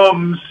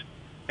becomes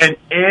an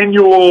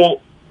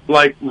annual,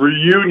 like,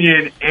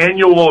 reunion,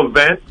 annual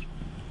event,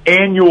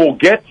 annual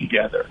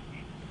get-together.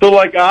 So,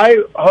 like, I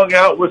hung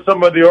out with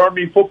some of the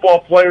Army football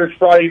players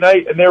Friday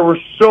night, and there were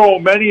so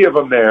many of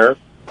them there,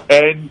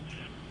 and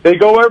they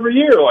go every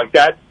year like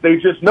that. They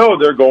just know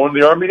they're going to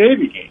the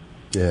Army-Navy game,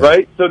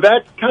 right? So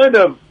that's kind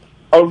of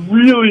a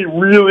really,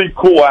 really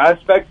cool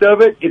aspect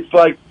of it. It's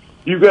like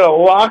you've got a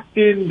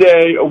locked-in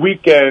day, a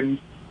weekend,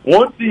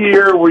 once a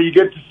year where you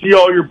get to see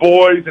all your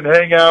boys and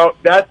hang out.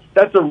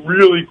 That's a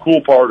really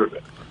cool part of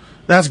it.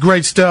 That's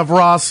great stuff,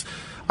 Ross.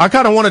 I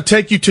kind of want to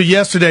take you to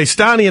yesterday.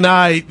 Steiny and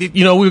I,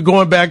 you know, we were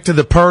going back to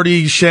the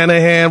Purdy,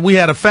 Shanahan. We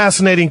had a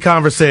fascinating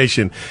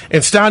conversation.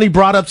 And Steiny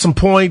brought up some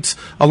points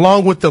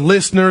along with the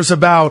listeners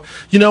about,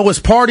 you know, is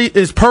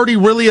Purdy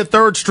really a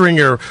third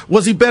stringer?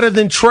 Was he better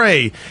than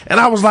Trey? And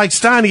I was like,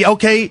 Steiny,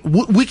 okay,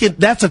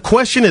 that's a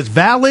question, it's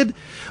valid,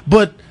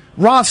 but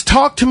Ross,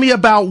 talk to me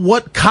about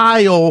what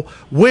Kyle,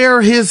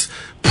 where his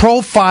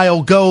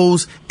profile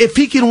goes, if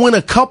he can win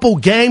a couple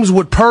games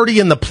with Purdy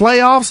in the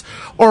playoffs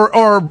or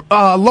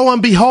lo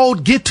and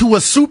behold, get to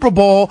a Super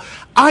Bowl.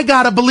 I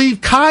got to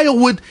believe Kyle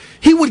would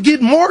get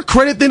more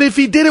credit than if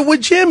he did it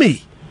with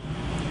Jimmy.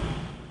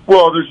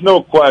 Well, there's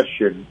no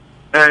question.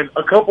 And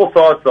a couple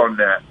thoughts on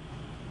that.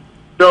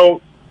 So,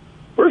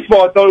 first of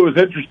all, I thought it was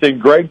interesting.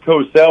 Greg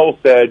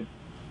Cosell said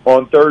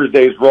on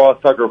Thursday's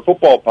Ross Tucker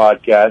football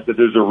podcast that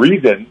there's a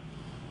reason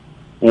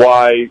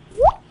why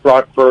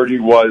Brock Purdy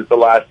was the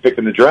last pick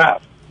in the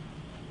draft.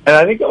 And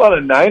I think a lot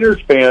of Niners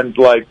fans,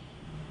 like,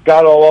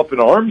 got all up in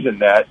arms in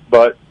that,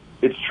 but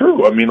it's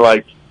true. I mean,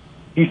 like,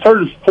 he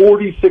started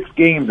 46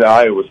 games at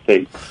Iowa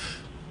State.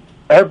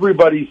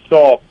 Everybody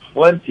saw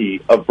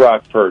plenty of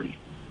Brock Purdy.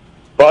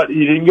 But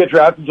he didn't get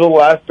drafted until the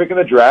last pick in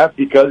the draft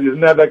because he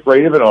doesn't have that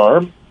great of an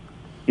arm.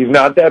 He's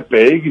not that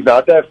big. He's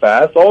not that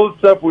fast. All the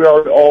stuff we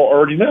all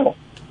already know.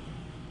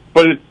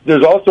 But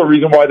there's also a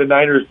reason why the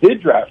Niners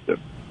did draft him.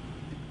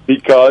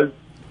 Because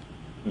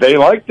they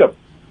liked him,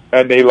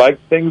 and they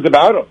liked things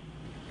about him,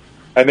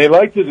 and they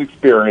liked his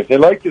experience, they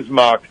liked his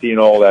moxie and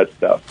all that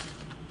stuff.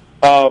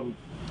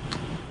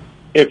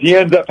 If he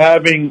ends up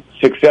having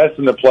success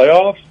in the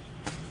playoffs,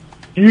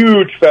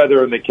 huge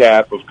feather in the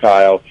cap of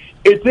Kyle.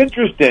 It's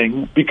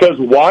interesting because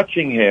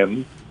watching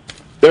him,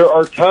 there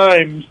are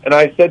times, and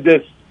I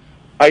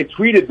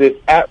tweeted this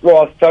at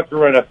Ross Tucker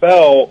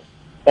NFL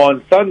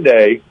on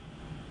Sunday.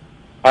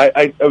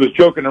 I was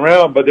joking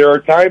around, but there are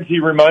times he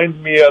reminds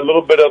me a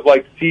little bit of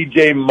like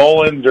C.J.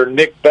 Mullins or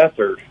Nick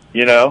Beathard,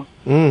 you know?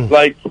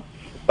 Like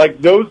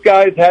those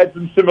guys had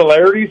some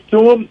similarities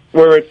to him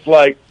where it's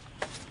like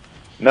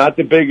not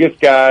the biggest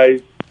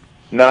guys,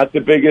 not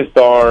the biggest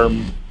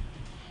arm,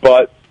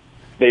 but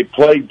they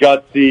play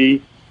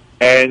gutsy,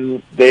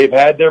 and they've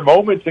had their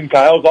moments in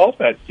Kyle's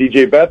offense.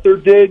 C.J.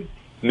 Beathard did,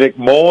 Nick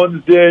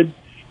Mullins did.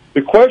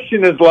 The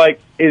question is,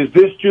 like, is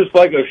this just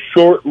like a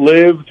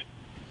short-lived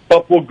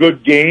couple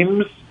good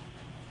games,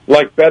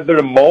 like better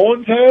than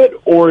Mullins had,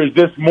 or is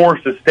this more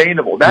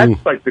sustainable?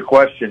 That's like the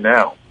question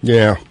now.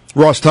 Yeah.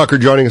 Ross Tucker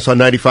joining us on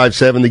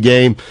 95.7 The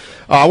Game.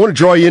 I want to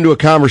draw you into a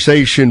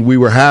conversation we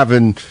were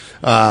having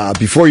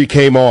before you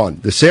came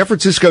on. The San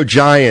Francisco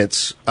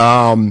Giants,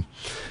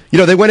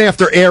 they went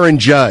after Aaron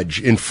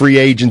Judge in free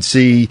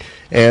agency,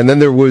 and then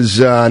there was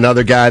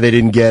another guy they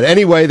didn't get.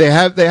 Anyway, they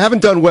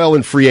haven't done well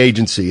in free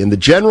agency, and the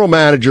general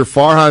manager,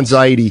 Farhan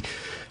Zaidi,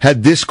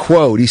 had this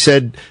quote. He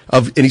said,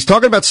 and he's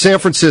talking about San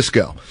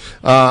Francisco.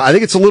 I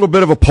think it's a little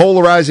bit of a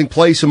polarizing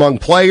place among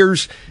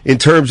players in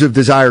terms of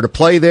desire to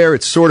play there.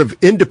 It's sort of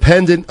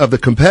independent of the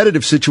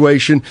competitive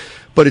situation,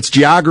 but it's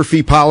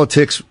geography,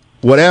 politics,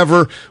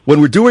 whatever.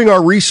 When we're doing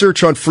our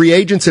research on free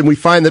agents and we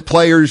find the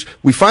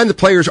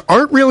players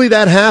aren't really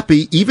that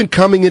happy even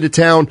coming into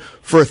town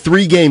for a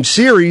 3-game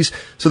series,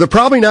 so they're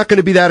probably not going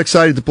to be that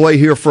excited to play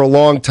here for a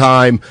long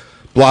time,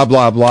 blah,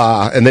 blah,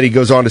 blah. And then he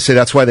goes on to say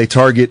that's why they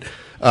target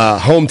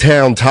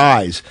hometown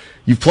ties.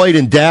 You've played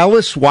in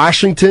Dallas,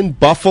 Washington,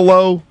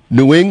 Buffalo,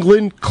 New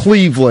England,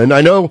 Cleveland.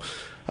 I know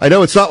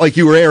it's not like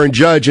you were Aaron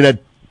Judge and had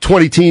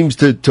 20 teams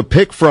to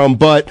pick from,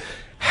 but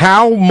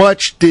how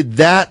much did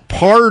that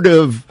part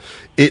of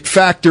it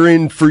factor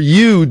in for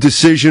you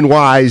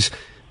decision-wise,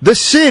 the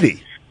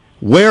city,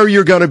 where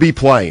you're going to be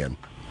playing?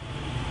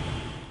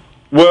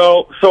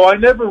 Well, so I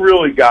never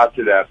really got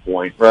to that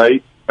point,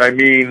 right? I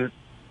mean,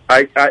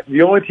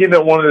 the only team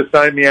that wanted to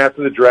sign me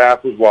after the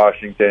draft was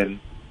Washington.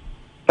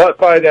 Cut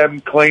by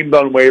them, claimed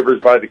on waivers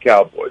by the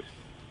Cowboys.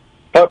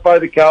 Cut by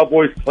the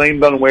Cowboys,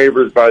 claimed on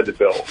waivers by the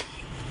Bills.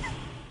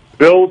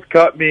 Bills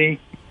cut me.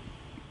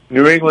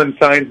 New England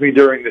signs me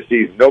during the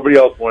season. Nobody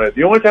else wanted.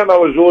 The only time I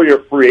was really a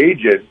free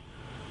agent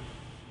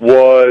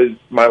was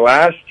my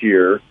last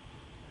year,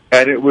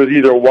 and it was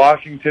either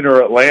Washington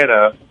or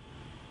Atlanta.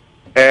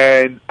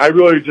 And I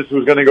really just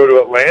was going to go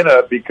to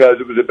Atlanta because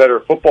it was a better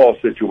football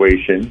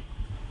situation,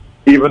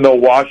 even though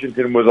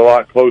Washington was a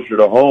lot closer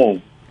to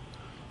home.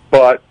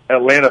 But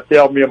Atlanta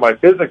failed me on my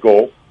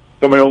physical,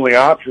 so my only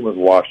option was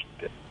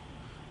Washington.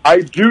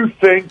 I do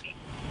think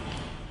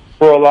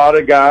for a lot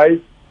of guys,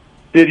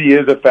 city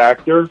is a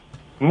factor.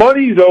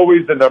 Money's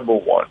always the number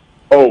one,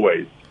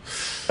 always.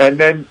 And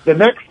then the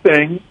next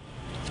thing,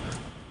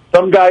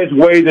 some guys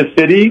weigh the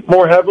city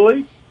more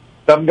heavily.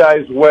 Some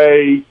guys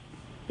weigh,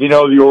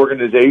 the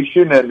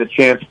organization and the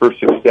chance for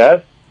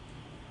success.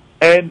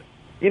 And,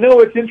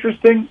 it's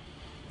interesting.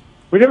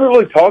 We never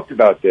really talked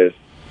about this.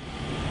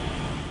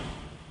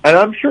 And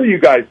I'm sure you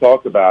guys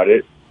talk about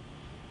it.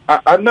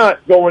 I'm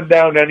not going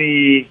down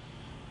any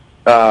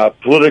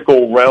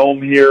political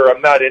realm here.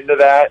 I'm not into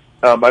that.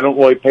 I don't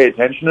really pay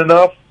attention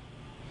enough.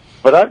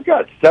 But I've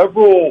got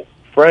several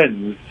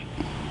friends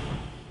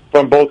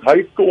from both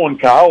high school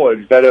and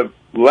college that have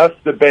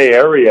left the Bay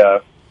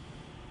Area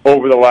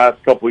over the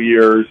last couple of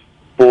years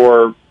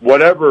for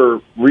whatever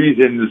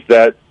reasons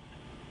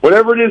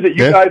whatever it is that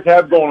you guys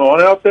have going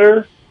on out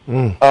there,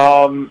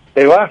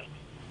 they left.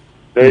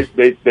 They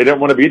didn't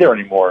want to be there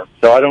anymore.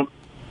 So I don't,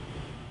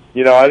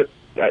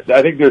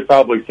 I think there's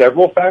probably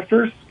several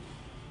factors,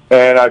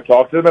 and I've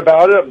talked to them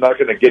about it. I'm not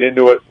going to get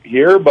into it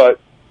here,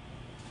 but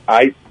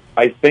I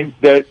think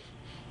that,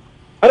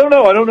 I don't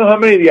know how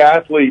many of the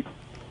athletes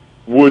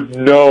would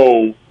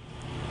know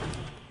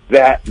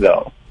that,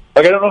 though.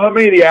 Like, I don't know how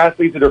many of the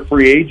athletes that are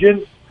free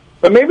agents,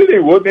 but maybe they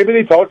would. Maybe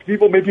they talk to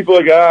people. Maybe people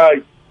are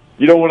like,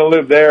 you don't want to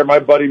live there. My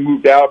buddy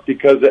moved out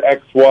because of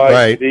X,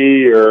 Y,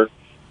 Z, or...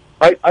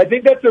 I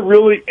think that's a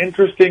really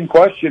interesting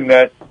question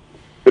that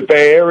the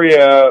Bay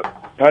Area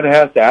kind of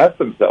has to ask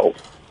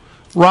themselves.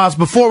 Ross,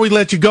 before we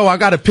let you go, I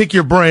got to pick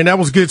your brain. That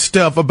was good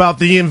stuff about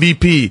the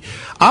MVP.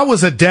 I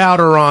was a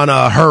doubter on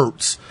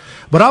Hurts,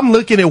 but I'm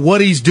looking at what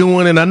he's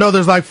doing, and I know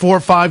there's like 4 or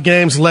 5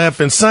 games left.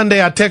 And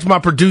Sunday, I text my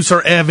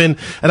producer, Evan,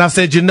 and I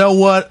said, you know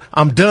what?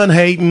 I'm done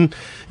hating.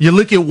 You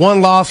look at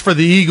one loss for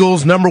the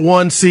Eagles, number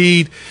 1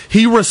 seed.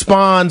 He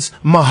responds,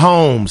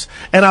 Mahomes.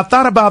 And I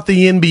thought about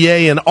the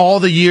NBA and all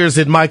the years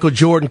that Michael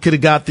Jordan could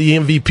have got the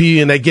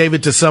MVP and they gave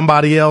it to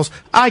somebody else.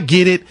 I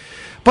get it.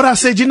 But I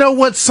said, you know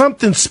what?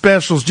 Something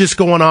special is just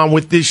going on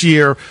with this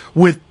year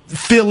with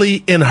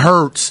Philly and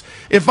Hurts.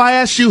 If I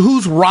ask you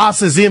who's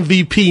Ross's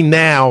MVP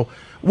now,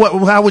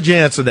 how would you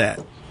answer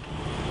that?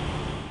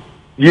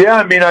 Yeah,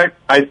 I mean,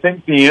 I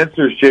think the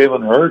answer is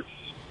Jalen Hurts.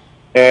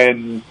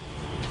 And,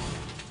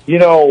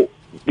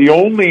 the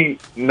only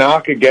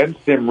knock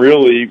against him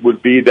really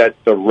would be that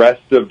the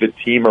rest of the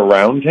team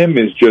around him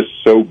is just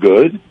so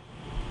good.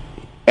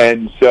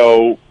 And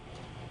so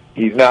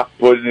he's not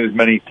put in as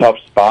many tough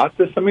spots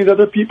as some of these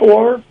other people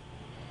are.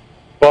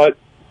 But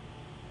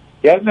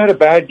he hasn't had a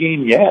bad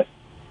game yet.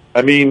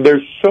 I mean,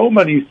 there's so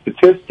many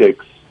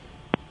statistics.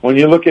 When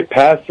you look at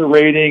passer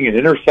rating and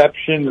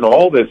interceptions and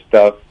all this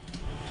stuff,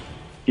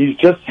 he's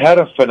just had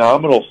a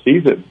phenomenal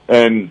season.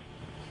 And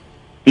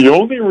the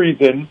only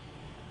reason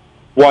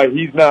why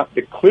he's not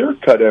the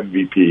clear-cut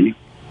MVP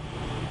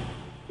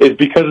is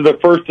because of the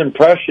first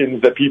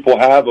impressions that people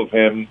have of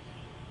him,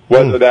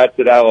 whether that's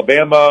at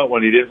Alabama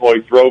when he didn't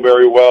really throw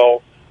very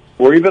well,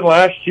 or even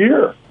last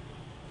year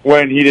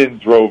when he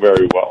didn't throw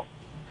very well.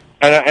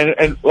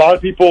 And a lot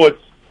of people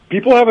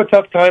have a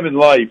tough time in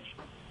life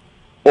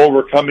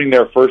overcoming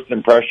their first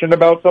impression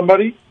about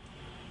somebody,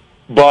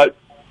 but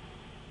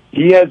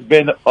he has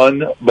been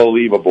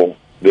unbelievable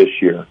this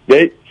year.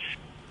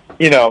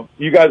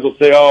 You guys will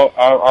say, "Oh,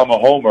 I'm a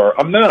homer."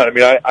 I'm not. I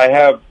mean,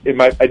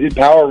 I did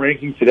power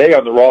ranking today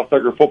on the Ross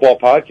Tucker Football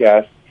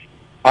Podcast.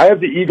 I have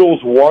the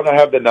Eagles 1. I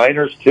have the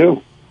Niners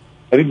 2.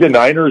 I think the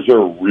Niners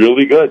are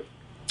really good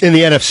in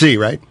the NFC,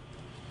 right?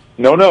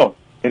 No,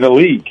 in the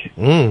league.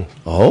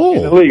 Oh,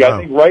 in the league. Wow.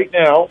 I think right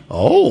now,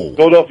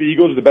 Philadelphia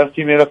Eagles are the best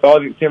team in the NFL. I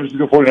think San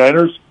Francisco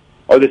 49ers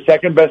are the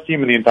second best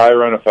team in the entire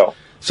NFL.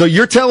 So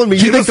you're telling me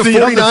you think the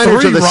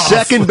 49ers are the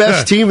second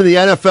best team in the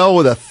NFL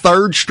with a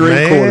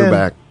third-string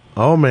quarterback?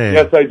 Oh, man.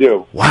 Yes, I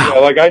do.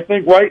 Wow. Yeah, I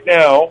think right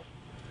now,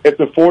 if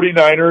the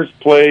 49ers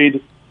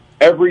played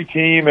every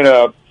team in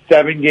a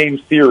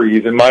 7-game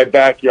series in my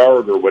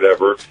backyard or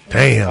whatever,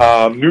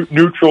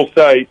 neutral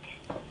site,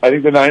 I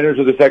think the Niners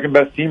are the second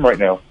best team right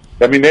now.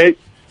 I mean,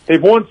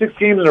 they've won 6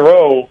 games in a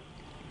row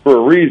for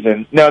a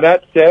reason. Now,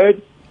 that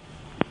said,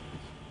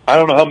 I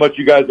don't know how much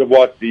you guys have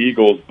watched the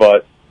Eagles,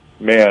 but,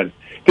 man,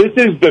 this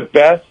is the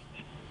best.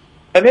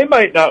 And they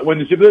might not win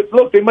the Super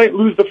Bowl. Look, they might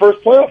lose the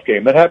first playoff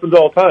game. That happens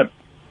all the time.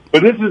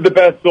 But this is the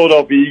best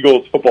Philadelphia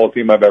Eagles football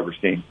team I've ever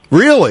seen.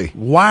 Really?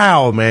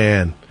 Wow,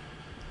 man.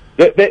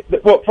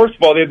 Well, first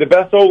of all, they have the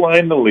best O-line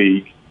in the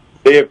league.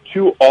 They have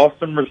 2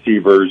 awesome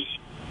receivers.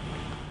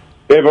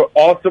 They have an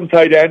awesome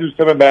tight end who's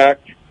coming back.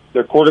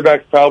 Their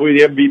quarterback's probably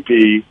the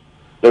MVP.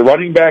 Their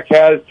running back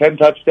has 10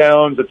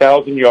 touchdowns,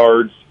 1,000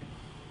 yards.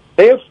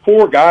 They have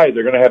 4 guys that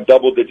are going to have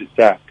double-digit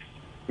sacks,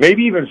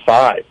 maybe even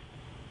 5.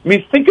 I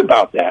mean, think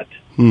about that.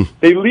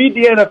 They lead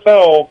the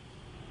NFL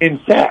in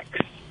sacks.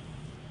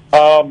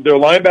 Their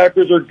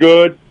linebackers are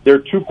good. Their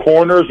 2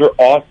 corners are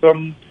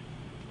awesome.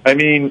 I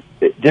mean,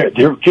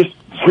 they're just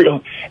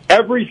real.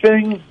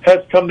 Everything has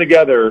come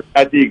together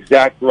at the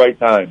exact right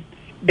time.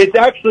 It's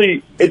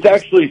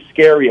actually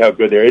scary how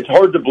good they are. It's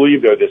hard to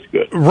believe they're this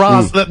good.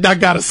 Ross, I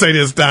got to say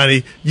this,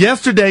 Steiny.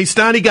 Yesterday,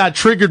 Steiny got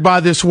triggered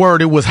by this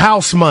word. It was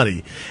house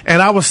money. And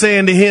I was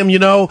saying to him,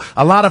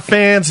 a lot of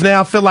fans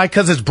now feel like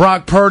because it's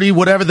Brock Purdy,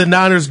 whatever the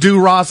Niners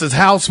do, Ross, is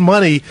house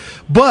money.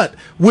 But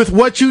with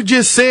what you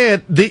just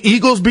said, the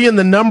Eagles being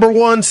the number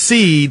 1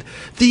 seed,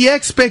 the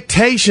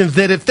expectations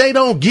that if they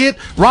don't get,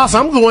 Ross,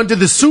 I'm going to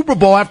the Super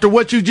Bowl after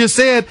what you just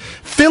said,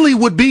 Philly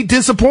would be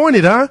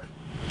disappointed, huh?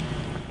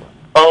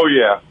 Oh,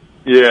 yeah.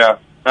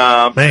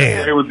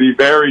 Man. It would be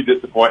very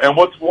disappointing. And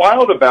what's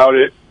wild about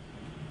it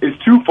is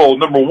twofold.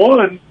 Number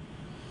one,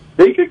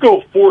 they could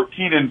go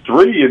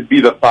 14-3 and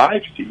be the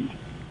 5 seed.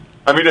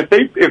 I mean, if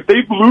they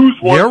lose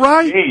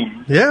one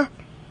game,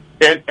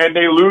 and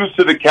they lose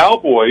to the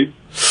Cowboys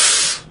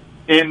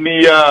in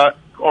the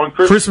on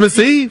Christmas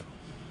Eve,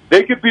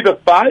 they could be the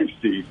 5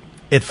 seed.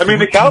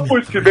 The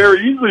Cowboys could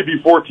very easily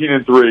be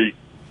 14-3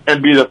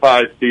 and be the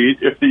 5 seed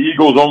if the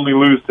Eagles only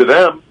lose to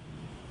them,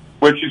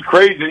 which is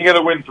crazy. You got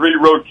to win 3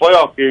 road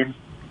playoff games.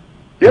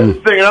 The other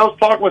thing, and I was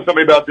talking with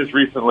somebody about this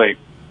recently,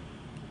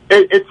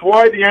 it's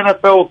why the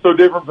NFL is so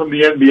different from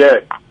the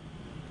NBA.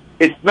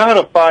 It's not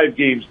a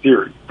 5-game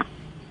series.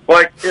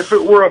 Like, if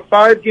it were a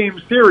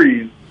 5-game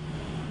series,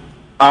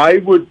 I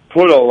would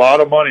put a lot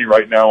of money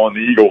right now on the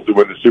Eagles to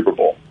win the Super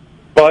Bowl.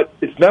 But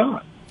it's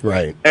not.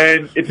 Right.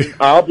 And it's an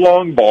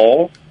oblong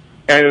ball,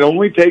 and it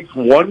only takes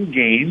 1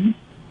 game,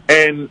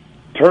 and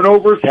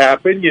turnovers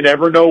happen. You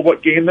never know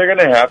what game they're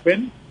going to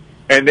happen.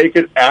 And they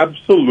could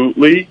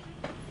absolutely,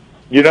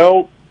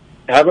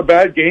 have a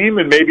bad game,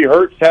 and maybe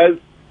Hurts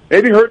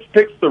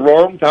picks the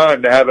wrong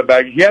time to have a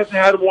bad game. He hasn't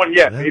had one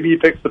yet. Maybe he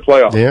picks the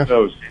playoffs. Yeah. Who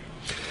knows?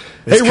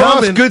 Hey,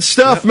 Ross, good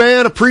stuff,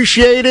 man.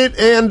 Appreciate it,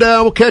 and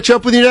we'll catch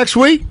up with you next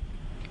week.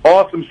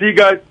 Awesome. See you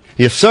guys.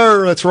 Yes,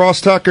 sir. That's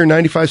Ross Tucker,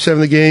 95.7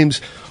 The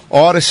Game's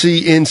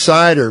Odyssey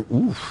Insider.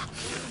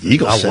 Oof,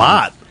 Eagles. A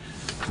lot.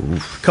 A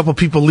couple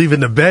people leaving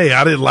the Bay.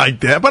 I didn't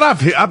like that, but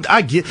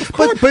I get.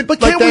 But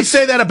can't we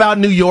say that about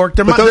New York?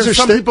 There's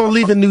some people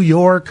leaving New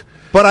York.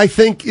 But I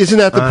think isn't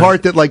that the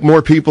part that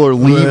more people are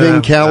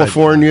leaving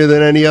California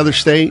than any other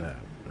state?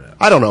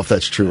 I don't know if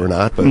that's true or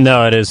not. But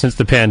no, it is. Since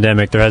the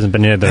pandemic, there hasn't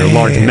been any other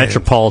large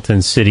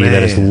metropolitan city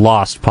that has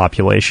lost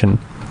population.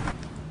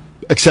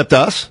 Except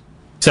us?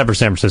 Except for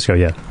San Francisco,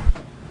 yeah.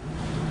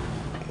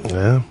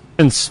 Yeah.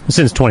 Since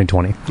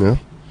 2020. Yeah.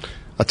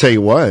 I'll tell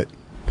you what.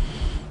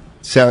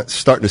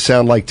 Starting to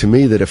sound like to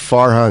me that if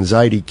Farhan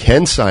Zaidi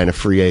can sign a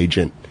free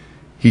agent,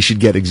 he should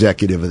get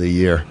Executive of the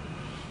Year.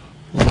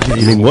 I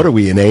mean, what are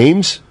we in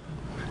Ames?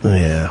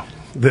 Yeah.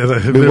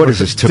 What is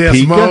this, Topeka?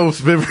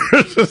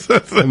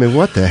 I mean,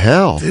 what the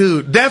hell?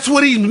 Dude, that's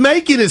what he's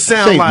making it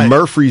sound St. like.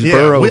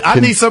 Murfreesboro. I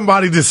need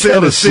somebody to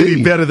sell the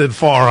city better than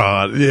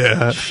Farhan.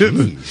 Yeah.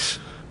 Jeez.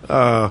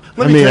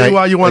 Let me tell you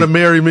why you want to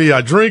marry me.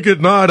 I drink at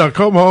night. I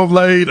come home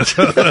late. I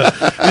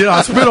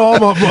spend all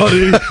my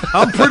money.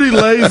 I'm pretty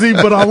lazy,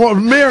 but I want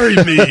to marry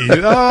me.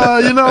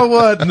 You know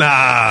what?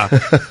 Nah.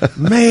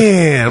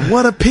 Man,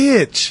 what a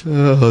pitch.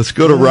 Let's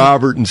go to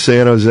Robert in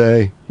San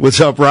Jose. What's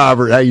up,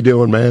 Robert? How you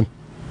doing, man?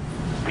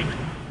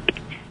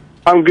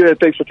 I'm good.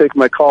 Thanks for taking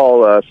my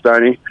call,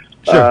 Steiny.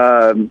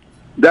 Sure.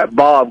 That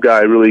Bob guy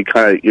really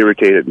kind of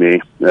irritated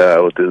me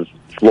with his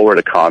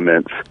Florida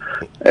comments.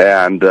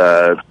 And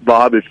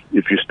Bob, if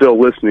you're still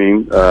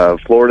listening,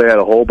 Florida had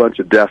a whole bunch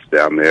of deaths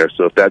down there.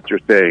 So if that's your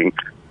thing,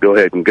 go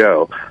ahead and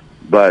go.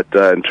 But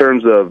in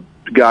terms of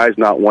guys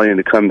not wanting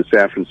to come to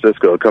San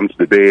Francisco, come to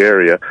the Bay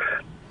Area,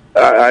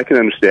 I can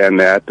understand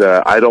that.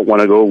 I don't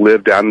want to go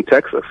live down in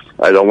Texas.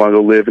 I don't want to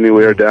go live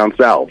anywhere down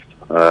south.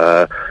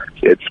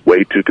 It's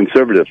way too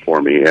conservative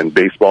for me. And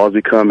baseball has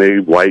become a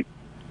white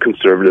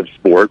conservative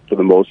sport for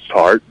the most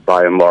part,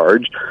 by and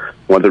large.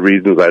 One of the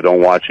reasons I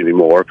don't watch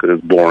anymore because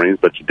it's boring.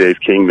 But Dave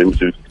Kingman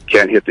who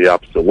can't hit the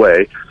opposite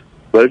way.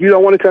 But if you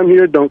don't want to come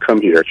here, don't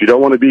come here. If you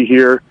don't want to be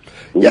here,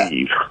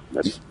 leave.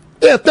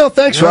 Yeah, no,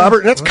 thanks,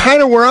 Robert. And that's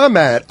kind of where I'm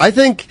at. I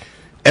think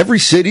every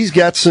city's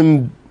got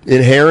some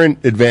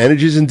inherent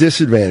advantages and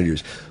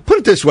disadvantages. Put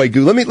it this way,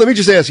 Goo. Let me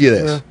just ask you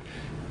this.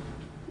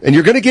 And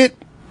you're going to get,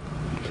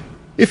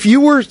 if you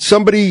were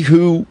somebody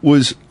who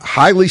was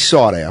highly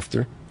sought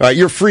after, all right,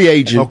 you're a free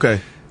agent. Okay.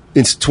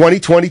 It's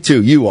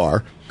 2022. You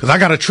are. Because I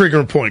got a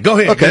triggering point. Go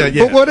ahead. Okay,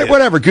 but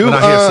whatever, Goo.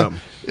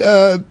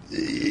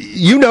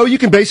 You know, you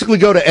can basically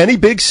go to any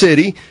big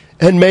city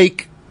and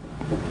make.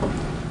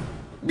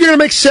 You're going to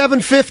make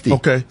 $750.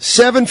 Okay.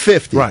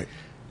 $750. Right.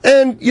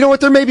 And you know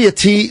what? There may be a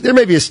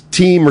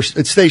team or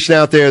a station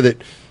out there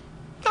that.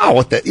 Oh,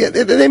 what that? Yeah,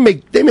 they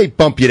may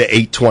bump you to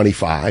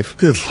 $825.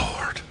 Good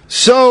Lord.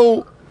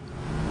 So,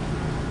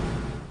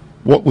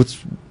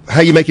 how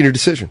are you making your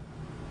decision?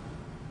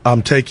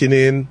 I'm taking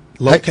in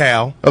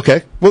locale.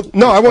 Okay. Well,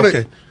 no, I want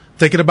to.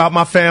 Thinking about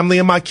my family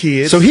and my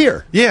kids. So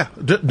here. Yeah.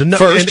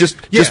 First,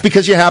 just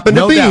because you happen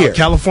to be here.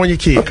 California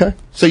kid. Okay.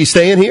 So you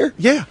staying here?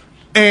 Yeah.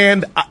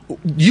 And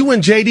you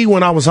and JD,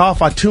 when I was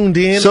off, I tuned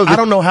in. I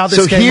don't know how this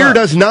came up. So here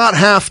does not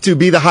have to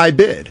be the high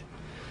bid.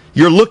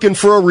 You're looking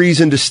for a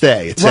reason to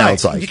stay, it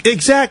sounds like.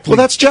 Exactly. Well,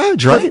 that's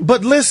Judge, right?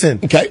 But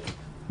listen. Okay.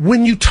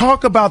 When you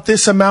talk about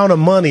this amount of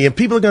money, and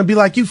people are going to be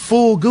like, you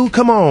fool, Goo,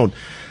 come on.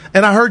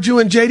 And I heard you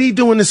and JD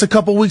doing this a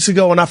couple weeks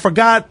ago, and I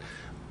forgot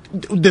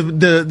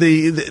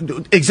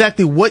the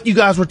exactly what you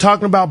guys were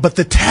talking about, but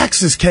the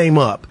taxes came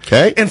up.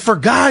 Okay. And for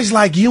guys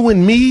like you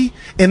and me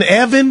and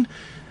Evan,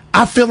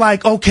 I feel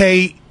like,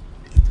 okay,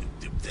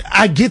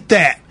 I get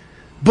that.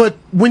 But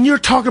when you're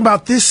talking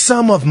about this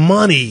sum of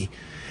money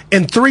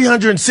and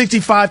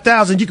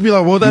 $365,000, you can be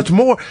like, well, that's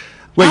more.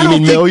 Wait, you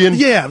mean million?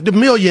 Yeah, the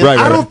million. Right.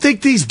 I don't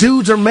think these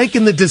dudes are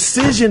making the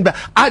decision. But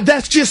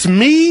that's just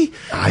me.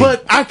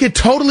 But I could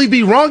totally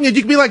be wrong. And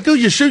you could be like, dude,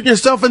 you're shooting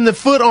yourself in the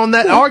foot on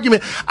that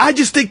argument. I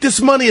just think this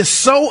money is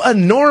so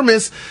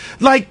enormous.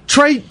 Like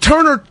Trey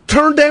Turner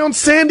turned down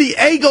San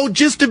Diego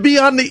just to be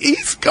on the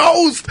East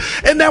Coast.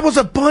 And that was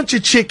a bunch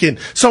of chicken.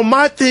 So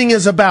my thing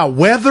is about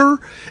weather.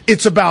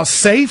 It's about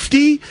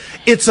safety.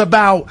 It's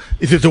about,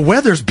 if the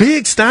weather's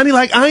big, Steiny,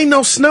 like I ain't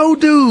no snow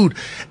dude.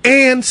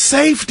 And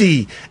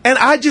safety.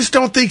 And I just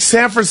don't think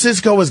San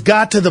Francisco has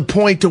got to the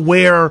point to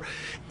where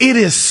it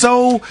is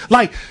so,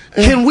 like,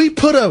 can we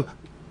put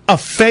a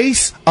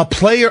face, a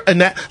player, and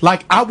that,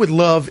 like, I would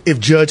love if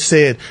Judge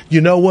said,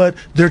 you know what,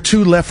 they're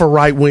too left or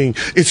right wing.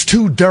 It's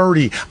too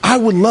dirty. I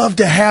would love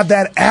to have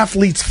that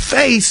athlete's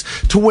face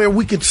to where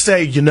we could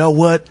say, you know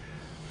what,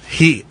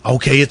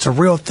 it's a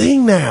real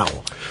thing now.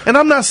 And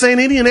I'm not saying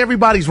any and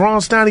everybody's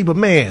wrong, Steiny, but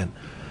man,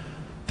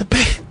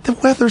 the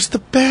weather's the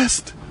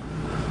best.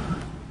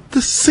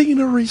 The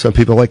scenery. Some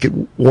people like it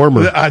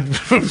warmer.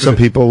 Some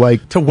people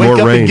like to wake more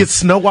up rain. and get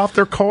snow off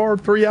their car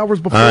 3 hours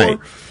before. All right.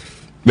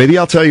 Maybe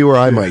I'll tell you where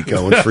I might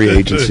go in free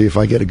agency if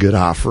I get a good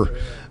offer.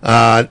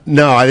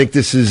 No, I think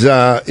this is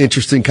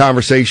interesting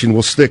conversation.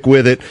 We'll stick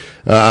with it.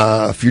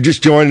 If you're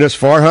just joining us,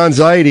 Farhan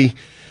Zaidi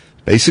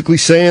basically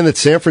saying that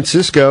San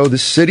Francisco, the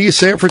city of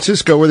San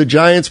Francisco where the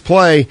Giants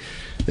play,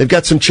 they've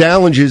got some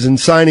challenges in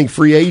signing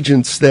free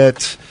agents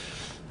that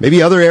maybe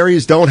other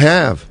areas don't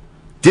have.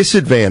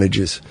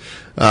 Disadvantages.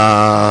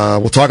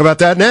 We'll talk about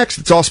that next.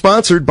 It's all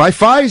sponsored by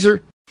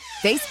Pfizer.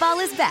 Baseball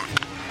is back,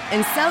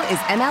 and so is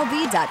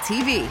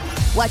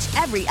MLB.tv. Watch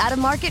every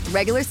out-of-market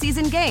regular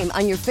season game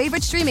on your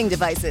favorite streaming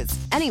devices,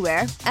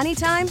 anywhere,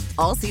 anytime,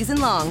 all season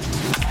long.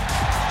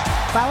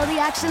 Follow the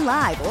action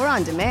live or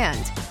on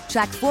demand.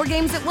 Track 4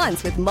 games at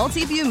once with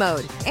multi-view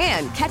mode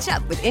and catch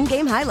up with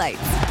in-game highlights.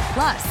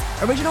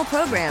 Plus, original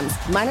programs,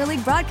 minor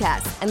league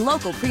broadcasts, and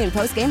local pre- and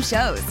post-game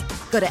shows.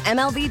 Go to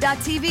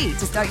MLB.tv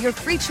to start your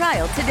free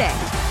trial today.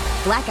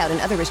 Blackout and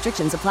other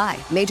restrictions apply.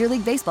 Major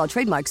League Baseball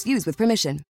trademarks used with permission.